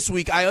Fournette this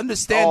week. I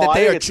understand that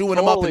they are chewing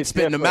him up and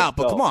spitting him out,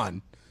 but come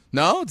on.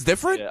 No, it's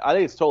different? Yeah, I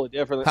think it's totally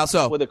different. How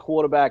so? With a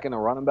quarterback and a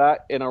running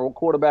back,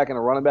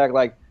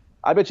 like,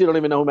 I bet you don't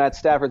even know who Matt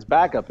Stafford's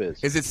backup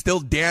is. Is it still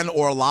Dan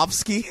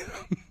Orlovsky?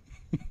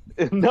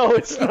 No,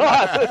 it's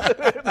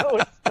not. No,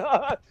 it's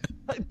not.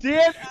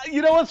 Dan,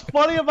 you know what's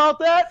funny about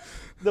that?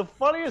 The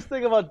funniest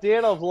thing about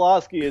Dan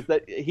Orlovsky is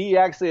that he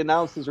actually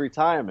announced his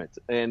retirement.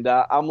 And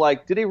I'm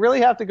like, did he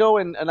really have to go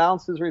and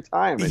announce his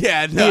retirement?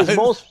 Yeah, no. He is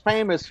most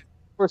famous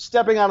for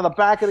stepping out of the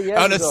back of the end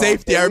zone. On a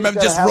safety, I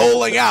remember just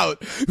rolling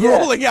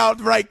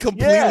out, right,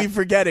 completely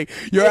forgetting.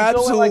 You're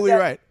absolutely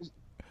right.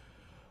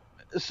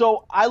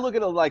 So I look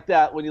at it like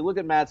that. When you look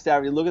at Matt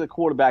Stafford, you look at the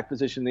quarterback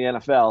position in the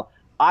NFL,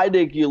 I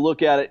think you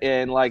look at it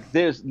and, like,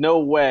 there's no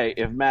way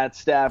if Matt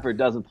Stafford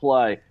doesn't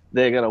play,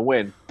 they're going to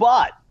win.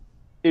 But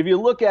if you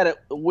look at it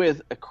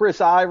with Chris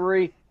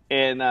Ivory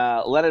and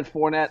Leonard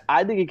Fournette,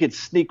 I think he could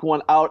sneak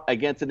one out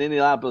against an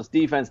Indianapolis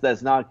defense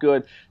that's not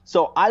good.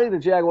 So I think the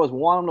Jaguars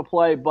want him to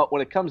play, but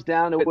when it comes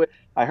down to it,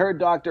 I heard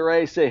Dr.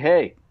 A say,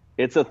 hey,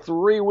 it's a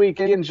 3-week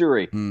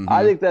injury. Mm-hmm.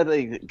 I think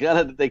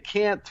that they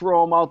can't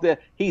throw him out there.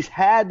 He's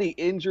had the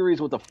injuries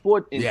with the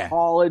foot in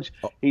college.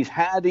 He's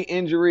had the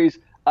injuries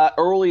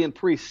early in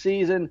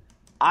preseason.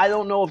 I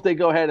don't know if they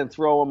go ahead and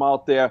throw him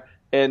out there,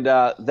 and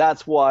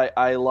that's why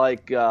I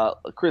like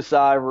Chris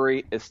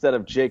Ivory instead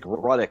of Jake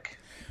Rudock.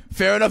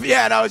 Fair enough.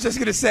 Yeah, and I was just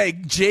going to say,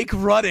 Jake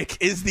Rudock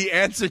is the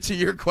answer to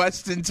your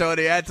question,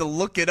 Tony. I had to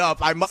look it up.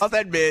 I must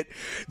admit,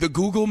 the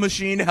Google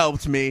machine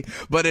helped me,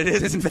 but it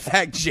is, in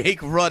fact, Jake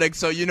Rudock.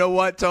 So you know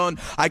what, Tone?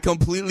 I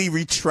completely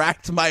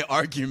retract my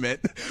argument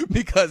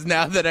because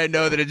now that I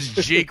know that it's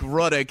Jake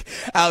Rudock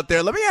out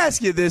there. Let me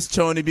ask you this,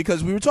 Tony,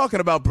 because we were talking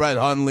about Brett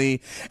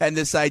Hundley and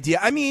this idea.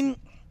 I mean,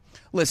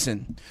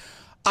 listen,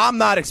 I'm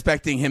not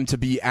expecting him to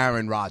be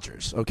Aaron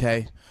Rodgers,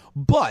 okay?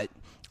 But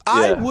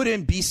I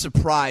wouldn't be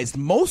surprised,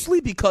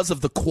 mostly because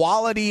of the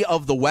quality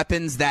of the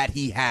weapons that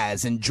he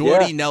has, and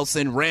Jordy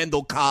Nelson,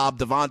 Randall Cobb,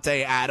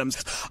 Devontae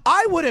Adams.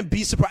 I wouldn't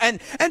be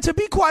surprised. And to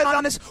be quite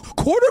honest,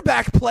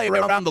 quarterback play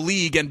around the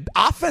league and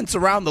offense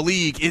around the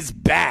league is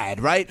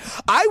bad, right?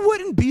 I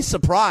wouldn't be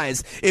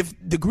surprised if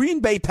the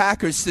Green Bay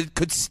Packers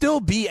could still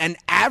be an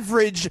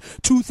average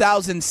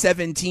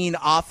 2017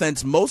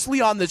 offense, mostly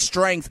on the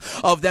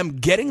strength of them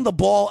getting the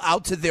ball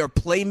out to their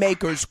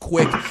playmakers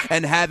quick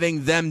and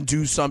having them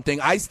do something.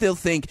 I still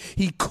think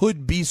he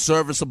could be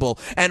serviceable.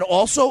 And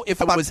also,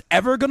 if I was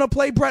ever going to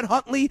play Brett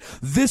Hundley,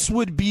 this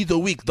would be the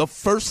week. The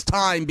first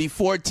time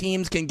before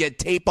teams can get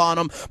tape on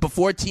him,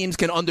 before teams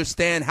can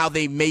understand how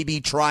they may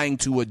be trying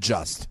to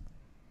adjust.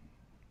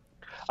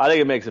 I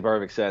think it makes a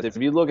perfect sense. If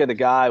you look at the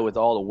guy with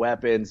all the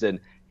weapons and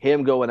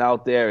him going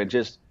out there and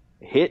just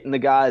hitting the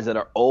guys that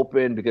are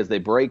open because they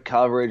break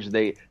coverage.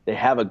 They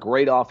have a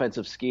great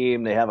offensive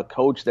scheme. They have a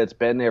coach that's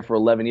been there for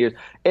 11 years.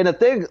 And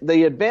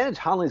the advantage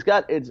Hundley's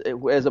got is,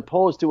 as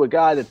opposed to a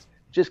guy that's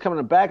just coming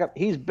to backup,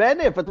 he's been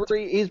there for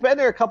he's been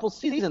there a couple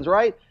seasons,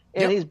 right?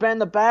 And he's been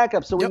the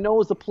backup, so he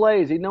knows the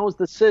plays. He knows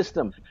the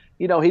system.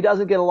 You know, he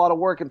doesn't get a lot of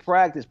work in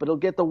practice, but he'll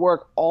get the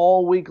work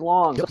all week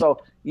long.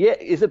 So,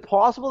 is it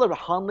possible that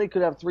Hundley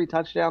could have 3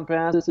 touchdown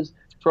passes,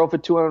 throw for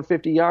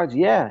 250 yards?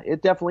 Yeah,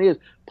 it definitely is.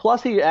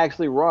 Plus, he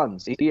actually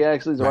runs. He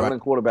actually is a running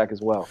quarterback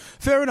as well.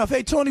 Fair enough.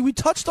 Hey, Tony, we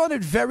touched on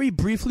it very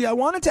briefly. I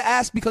wanted to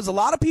ask, because a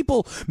lot of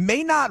people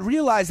may not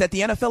realize that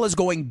the NFL is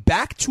going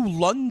back to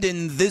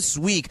London this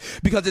week,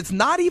 because it's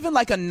not even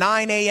like a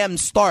 9 a.m.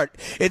 start.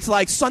 It's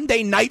like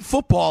Sunday night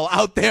football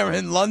out there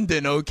in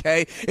London,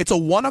 okay? It's a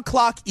 1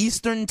 o'clock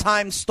Eastern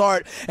time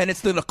start, and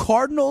it's the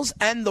Cardinals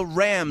and the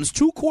Rams,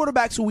 2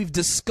 quarterbacks who we've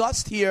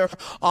discussed here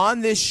on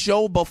this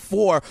show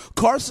before.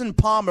 Carson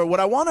Palmer, what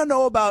I want to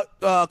know about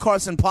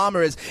Carson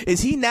Palmer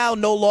is he now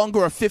no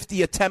longer a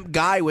 50-attempt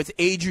guy with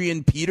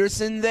Adrian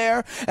Peterson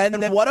there? And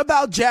then what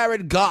about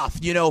Jared Goff?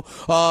 You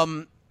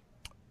know,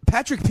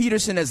 Patrick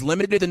Peterson has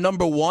limited the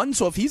number 1,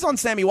 so if he's on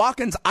Sammy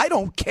Watkins, I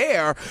don't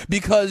care,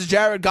 because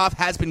Jared Goff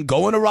has been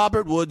going to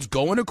Robert Woods,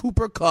 going to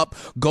Cooper Kupp,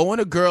 going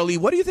to Gurley.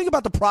 What do you think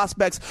about the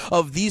prospects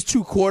of these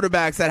 2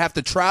 quarterbacks that have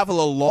to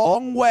travel a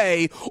long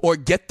way or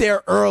get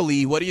there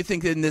early? What do you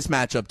think in this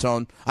matchup,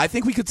 Tone? I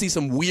think we could see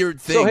some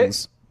weird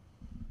things.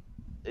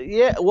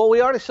 Yeah, well,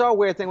 we already saw a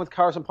weird thing with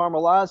Carson Palmer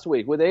last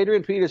week. With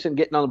Adrian Peterson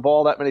getting on the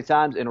ball that many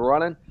times and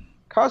running,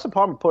 Carson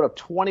Palmer put up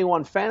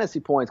 21 fantasy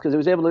points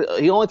because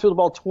he only threw the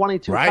ball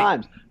 22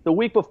 times. The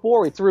week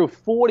before, he threw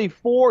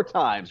 44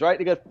 times, right?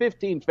 He got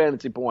 15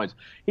 fantasy points.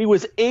 He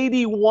was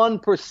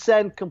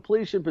 81%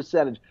 completion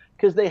percentage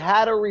because they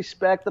had to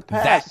respect the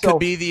pass. That could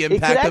be the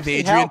impact of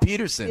Adrian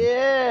Peterson.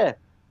 Yeah.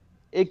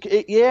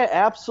 Yeah,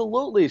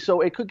 absolutely. So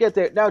it could get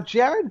there. Now,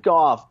 Jared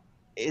Goff,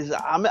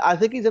 I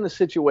think he's in a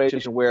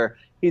situation where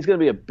he's going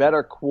to be a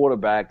better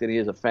quarterback than he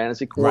is a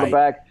fantasy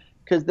quarterback,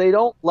 because they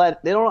don't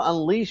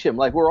unleash him.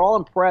 Like, we're all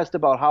impressed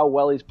about how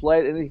well he's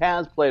played, and he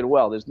has played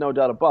well. There's no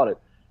doubt about it.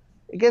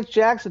 Against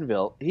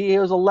Jacksonville, he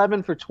was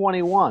 11 for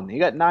 21. He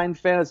got 9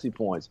 fantasy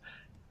points.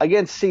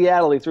 Against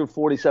Seattle, he threw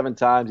 47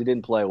 times. He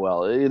didn't play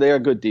well. They're a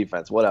good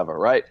defense, whatever,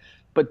 right?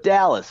 But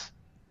Dallas,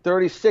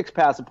 36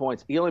 passing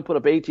points. He only put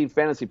up 18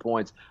 fantasy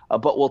points,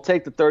 but we'll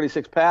take the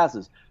 36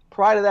 passes.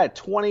 Prior to that,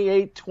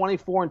 28,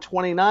 24, and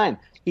 29.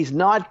 He's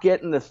not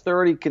getting the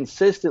 30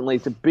 consistently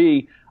to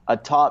be a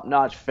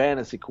top-notch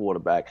fantasy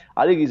quarterback.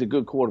 I think he's a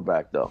good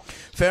quarterback, though.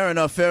 Fair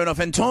enough.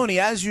 And Tony,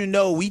 as you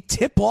know, we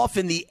tip off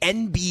in the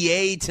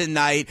NBA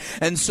tonight.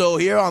 And so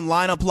here on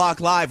Lineup Lock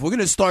Live, we're going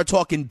to start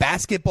talking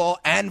basketball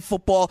and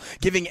football,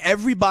 giving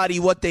everybody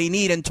what they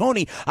need. And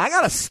Tony, I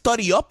got to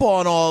study up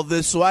on all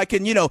this so I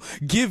can,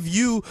 give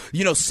you,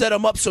 set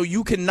them up so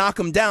you can knock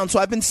them down. So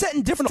I've been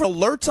setting different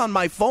alerts on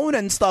my phone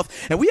and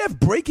stuff. And we have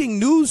breaking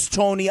news,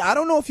 Tony. I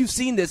don't know if you've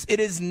seen this. It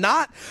is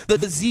not the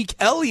Zeke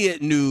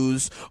Elliott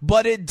news,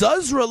 but it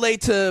does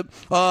relate to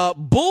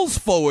Bulls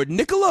forward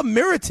Nikola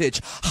Mirotic,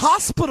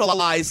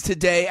 hospitalized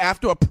today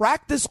after a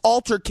practice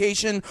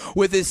altercation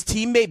with his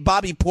teammate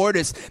Bobby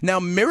Portis. Now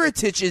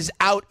Mirotic is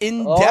out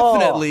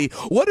indefinitely.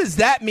 What does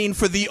that mean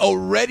for the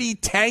already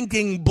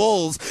tanking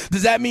Bulls?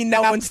 Does that mean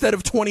now instead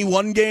of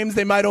 21 games,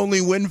 they might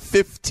only win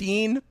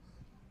 15?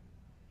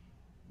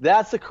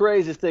 That's the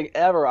craziest thing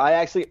ever. I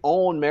actually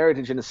own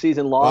Mirotic in a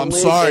season-long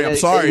league. I'm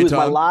sorry, he was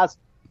Tom.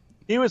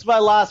 He was my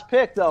last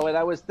pick, though, and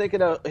I was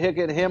thinking of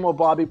picking him or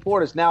Bobby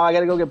Portis. Now I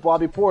got to go get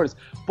Bobby Portis.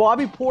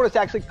 Bobby Portis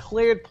actually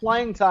cleared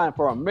playing time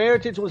for him.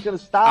 Mirotic was going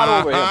to start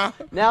over him.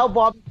 Now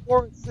Bobby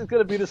Portis is going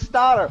to be the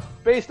starter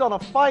based on a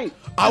fight.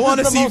 I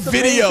want to see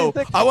video.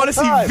 I want to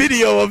see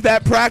video of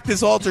that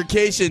practice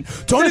altercation.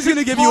 Tony's going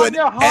to give you an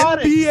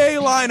NBA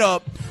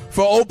lineup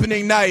for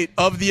opening night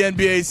of the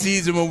NBA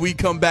season when we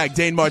come back.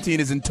 Dane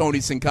Martinez and Tony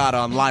Sincata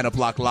on Lineup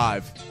Lock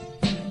Live.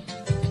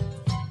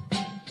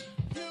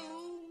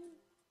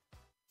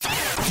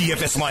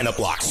 DFS Lineup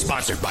Block,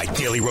 sponsored by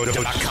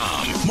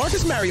DailyRoto.com.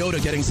 Marcus Mariota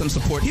getting some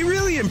support. He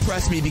really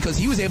impressed me because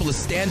he was able to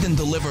stand and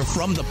deliver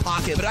from the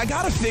pocket. But I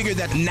got to figure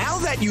that now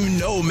that you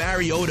know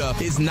Mariota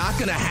is not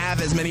going to have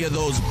as many of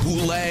those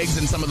bootlegs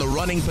and some of the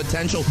running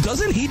potential,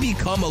 doesn't he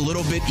become a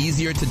little bit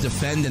easier to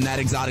defend in that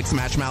exotic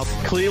smash mouth?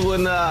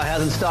 Cleveland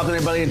hasn't stopped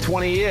anybody in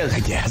 20 years.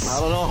 I guess. I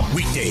don't know.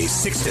 Weekdays,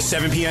 6 to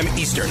 7 p.m.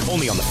 Eastern,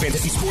 only on the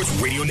Fantasy Sports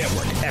Radio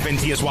Network.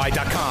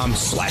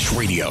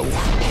 FNTSY.com/radio.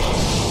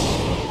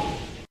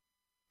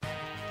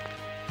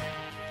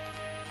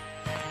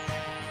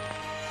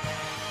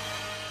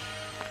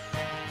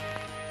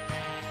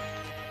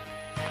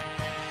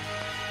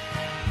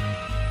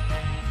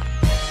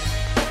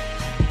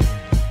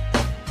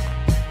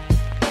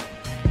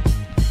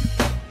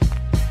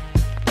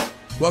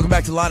 Welcome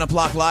back to Lineup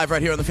Lock Live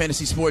right here on the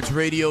Fantasy Sports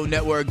Radio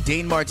Network.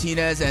 Dane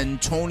Martinez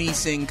and Tony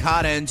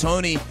Sincata. And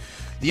Tony,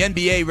 the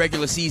NBA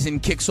regular season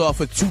kicks off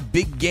with two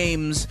big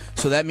games,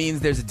 so that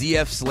means there's a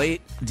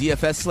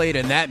DFS slate,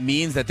 and that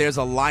means that there's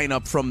a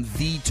lineup from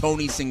the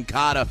Tony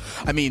Sincata.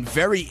 I mean,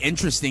 very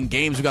interesting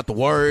games. We got the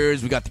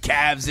Warriors, we got the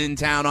Cavs in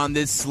town on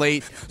this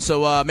slate.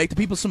 So make the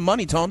people some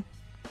money, Tone.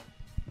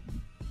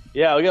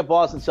 Yeah, we got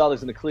Boston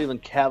Celtics and the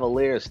Cleveland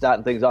Cavaliers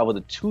starting things off with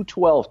a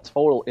 212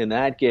 total in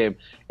that game.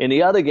 In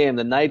the other game,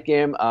 the night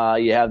game,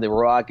 you have the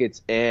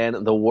Rockets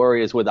and the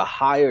Warriors with a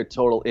higher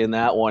total in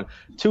that one,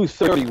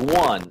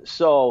 231.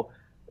 So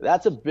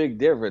that's a big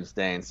difference,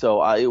 Dane. So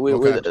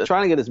we're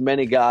trying to get as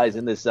many guys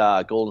in this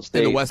Golden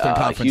State in the Western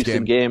Conference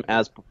Houston game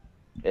as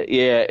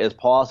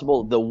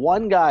possible. The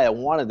one guy I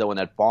wanted, though, in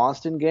that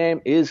Boston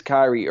game is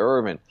Kyrie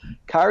Irving.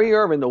 Kyrie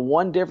Irving, the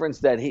one difference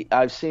that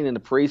I've seen in the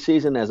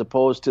preseason as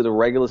opposed to the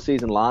regular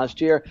season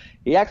last year,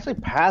 he actually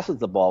passes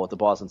the ball with the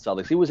Boston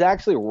Celtics. He was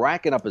actually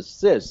racking up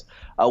assists,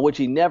 which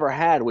he never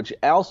had, which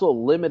also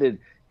limited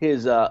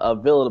his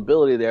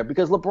availability there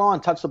because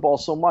LeBron touched the ball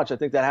so much. I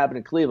think that happened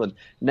in Cleveland.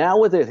 Now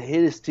with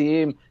his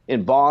team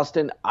in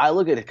Boston, I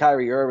look at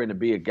Kyrie Irving to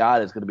be a guy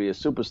that's going to be a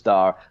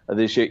superstar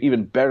this year,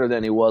 even better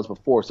than he was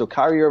before. So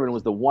Kyrie Irving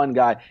was the one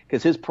guy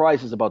because his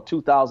price is about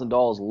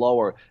 $2,000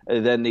 lower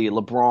than the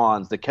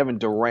LeBrons, the Kevin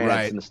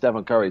Durants, and the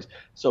Stephen Currys.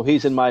 So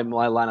he's in my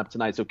lineup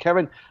tonight. So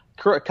Kyrie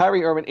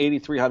Irving,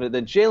 $8,300.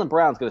 Then Jaylen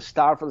Brown's going to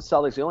start for the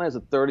Celtics. He only has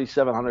a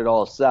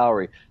 $3,700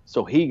 salary,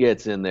 so he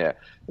gets in there.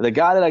 The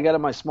guy that I got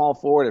in my small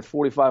forward at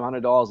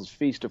 $4,500 is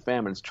feast or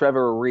famine. It's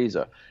Trevor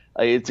Ariza.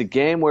 It's a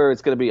game where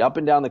it's going to be up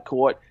and down the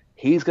court.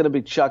 He's going to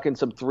be chucking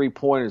some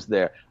three-pointers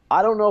there.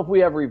 I don't know if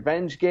we have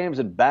revenge games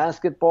in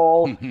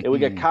basketball. We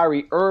got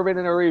Kyrie Irving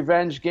in a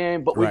revenge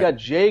game, but we got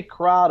Jay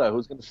Crowder,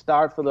 who's going to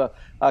start for the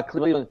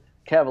Cleveland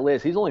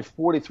Cavaliers. He's only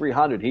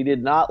 $4,300. He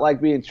did not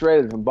like being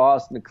traded from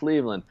Boston to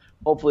Cleveland.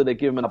 Hopefully they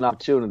give him an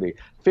opportunity.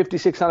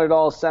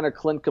 $5,600 center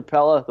Clint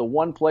Capella, the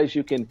one place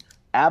you can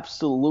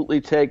absolutely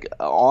take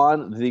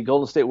on the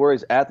Golden State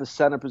Warriors at the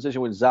center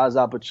position with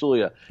Zaza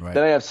Pachulia.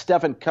 Then I have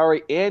Stephen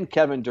Curry and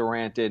Kevin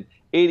Durant in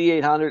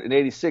 $8,800 and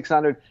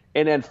 $8,600,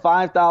 and then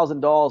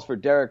 $5,000 for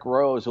Derrick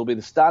Rose, who will be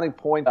the starting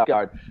point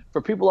guard.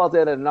 For people out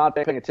there that are not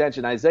paying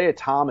attention, Isaiah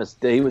Thomas,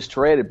 he was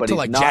traded, but he's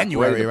not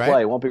January, ready to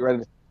play. Won't be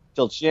ready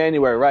till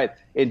January, right?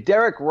 And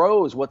Derrick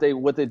Rose, what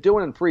they're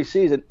doing in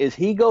preseason is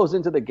he goes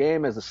into the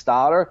game as a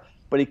starter,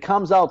 but he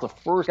comes out the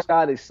first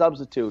guy they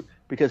substitute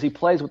because he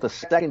plays with the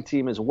second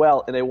team as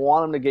well, and they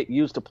want him to get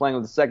used to playing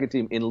with the second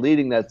team and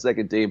leading that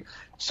second team.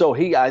 So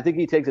I think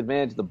he takes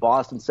advantage of the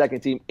Boston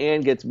second team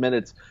and gets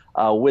minutes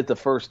with the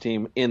first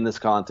team in this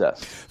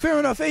contest. Fair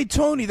enough. Hey,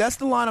 Tony, that's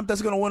the lineup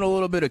that's going to win a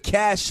little bit of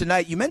cash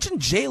tonight. You mentioned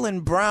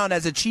Jaylen Brown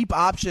as a cheap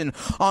option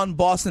on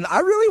Boston. I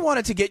really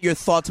wanted to get your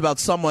thoughts about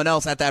someone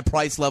else at that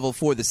price level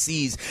for the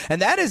C's,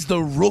 and that is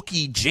the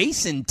rookie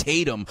Jason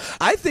Tatum.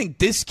 I think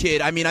this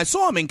kid, I mean, I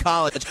saw him in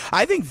college.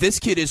 I think this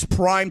kid is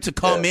primed to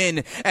come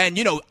in, and,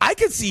 you know, I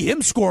could see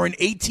him scoring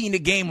 18 a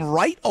game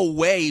right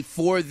away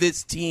for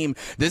this team.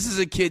 This is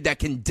a kid that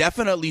can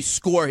definitely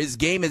score. His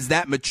game is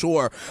that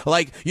mature.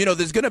 Like, you know,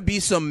 there's going to be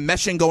some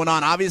meshing going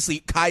on. Obviously,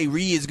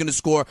 Kyrie is going to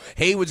score.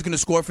 Hayward's going to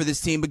score for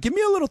this team. But give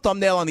me a little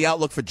thumbnail on the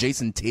outlook for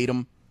Jason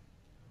Tatum.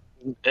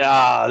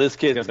 Yeah, this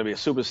kid is going to be a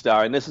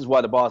superstar, and this is why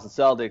the Boston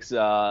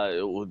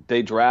Celtics,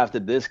 they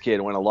drafted this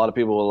kid when a lot of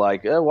people were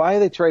like, why are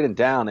they trading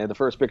down? They had the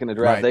first pick in the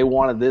draft. Right. They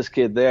wanted this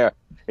kid there,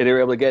 and they were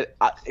able to get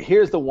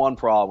here's the one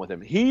problem with him.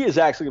 He is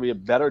actually going to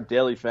be a better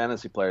daily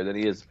fantasy player than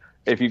he is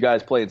if you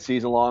guys played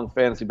season-long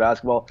fantasy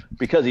basketball,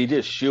 because he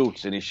just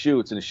shoots and he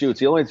shoots and he shoots.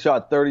 He only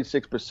shot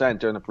 36%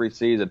 during the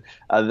preseason.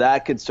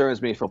 That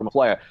concerns me from a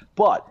player.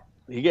 But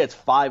he gets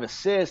 5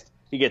 assists,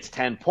 he gets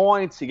 10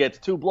 points, he gets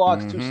 2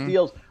 blocks, 2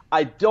 steals.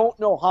 I don't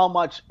know how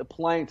much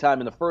playing time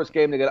in the first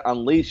game they're going to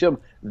unleash him.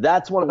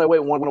 That's one I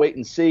want to wait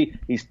and see.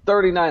 He's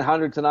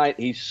 3,900 tonight.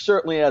 He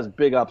certainly has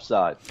big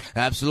upside.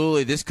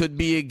 Absolutely. This could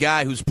be a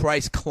guy whose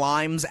price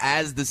climbs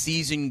as the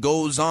season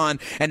goes on.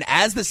 And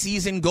as the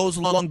season goes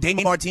along,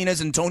 Damian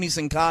Martinez and Tony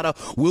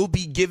Sincata will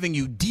be giving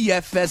you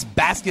DFS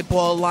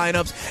basketball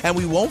lineups. And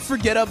we won't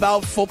forget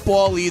about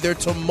football either.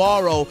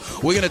 Tomorrow,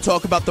 we're going to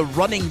talk about the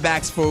running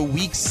backs for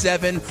Week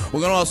 7. We're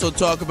going to also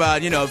talk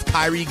about, you know, if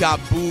Kyrie got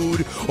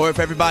booed or if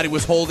everybody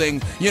was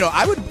holding, you know,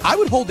 I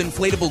would hold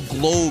inflatable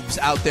globes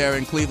out there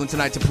in Cleveland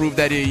tonight to prove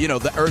that, you know,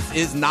 the earth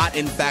is not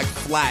in fact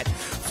flat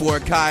for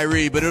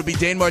Kyrie. But it'll be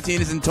Dane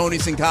Martinez and Tony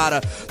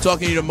Sincata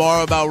talking to you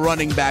tomorrow about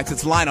running backs.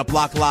 It's Lineup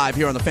Lock Live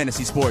here on the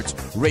Fantasy Sports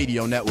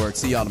Radio Network.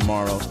 See y'all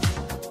tomorrow.